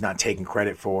told him he's not taking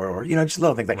credit for, or, just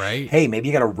little things like, hey, maybe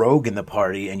you got a rogue in the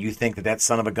party and you think that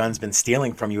son of a gun's been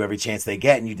stealing from you every chance they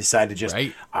get, and you decide to just,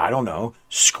 I don't know,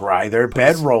 scry their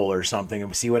bedroll or something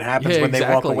and see what happens when they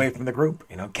walk away from the group.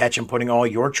 Catch them putting all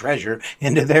your treasure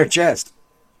into their chest.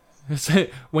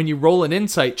 When you roll an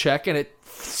insight check and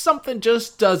something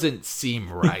just doesn't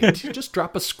seem right, just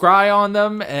drop a scry on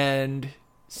them and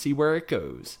see where it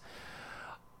goes.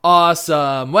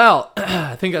 Awesome. Well,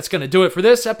 I think that's going to do it for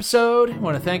this episode. I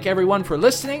want to thank everyone for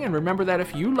listening, and remember that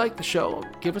if you like the show,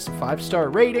 give us a 5-star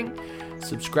rating,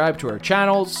 subscribe to our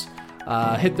channels,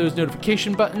 hit those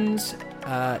notification buttons.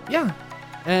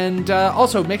 And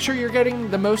also make sure you're getting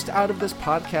the most out of this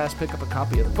podcast. Pick up a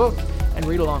copy of the book and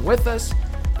read along with us.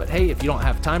 But hey, if you don't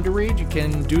have time to read, you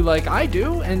can do like I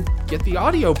do and get the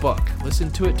audiobook.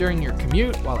 Listen to it during your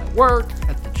commute, while at work,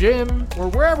 at the gym, or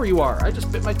wherever you are. I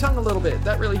just bit my tongue a little bit.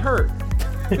 That really hurt.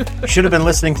 You should have been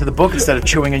listening to the book instead of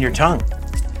chewing on your tongue.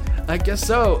 I guess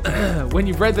so. When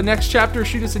you've read the next chapter,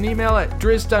 shoot us an email at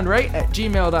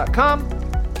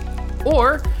drizdoneright@gmail.com.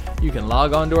 Or you can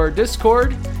log on to our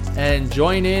Discord and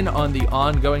join in on the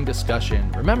ongoing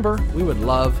discussion. Remember, we would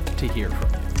love to hear from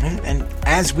you. And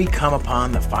as we come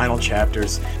upon the final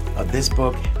chapters of this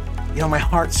book, my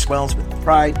heart swells with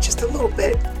pride just a little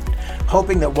bit,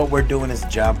 hoping that what we're doing is a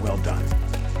job well done.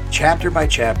 Chapter by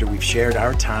chapter, we've shared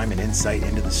our time and insight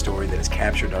into the story that has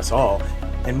captured us all,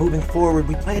 and moving forward,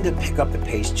 we plan to pick up the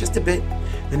pace just a bit.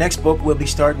 The next book, we'll be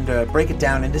starting to break it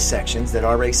down into sections that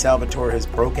R.A. Salvatore has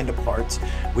broken into parts,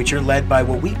 which are led by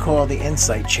what we call the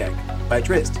Insight Check by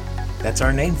Drizzt. That's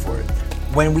our name for it.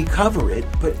 When we cover it,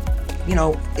 but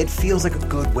it feels like a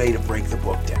good way to break the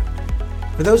book down.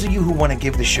 For those of you who want to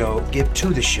give to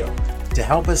the show, to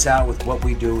help us out with what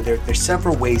we do, there's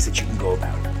several ways that you can go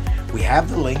about it. We have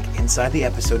the link inside the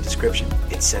episode description.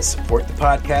 It says support the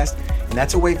podcast, and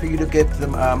that's a way for you to give the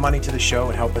money to the show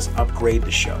and help us upgrade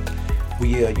the show.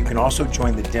 You can also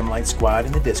join the Dim Light Squad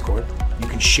in the Discord. You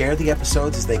can share the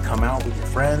episodes as they come out with your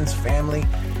friends, family.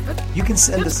 You can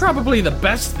send us... That's probably the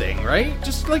best thing, right?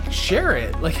 Just, share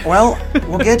it. Well,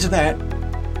 we'll get to that.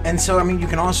 And so, you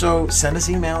can also send us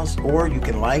emails, or you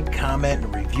can comment,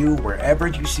 and review wherever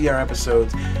you see our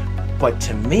episodes. But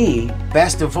to me,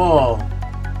 best of all,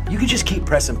 you can just keep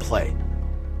pressing play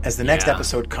as the next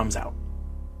episode comes out.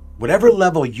 Whatever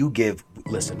level you give,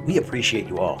 listen, we appreciate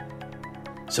you all.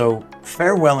 So,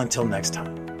 farewell until next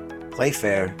time. Play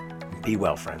fair and be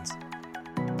well, friends.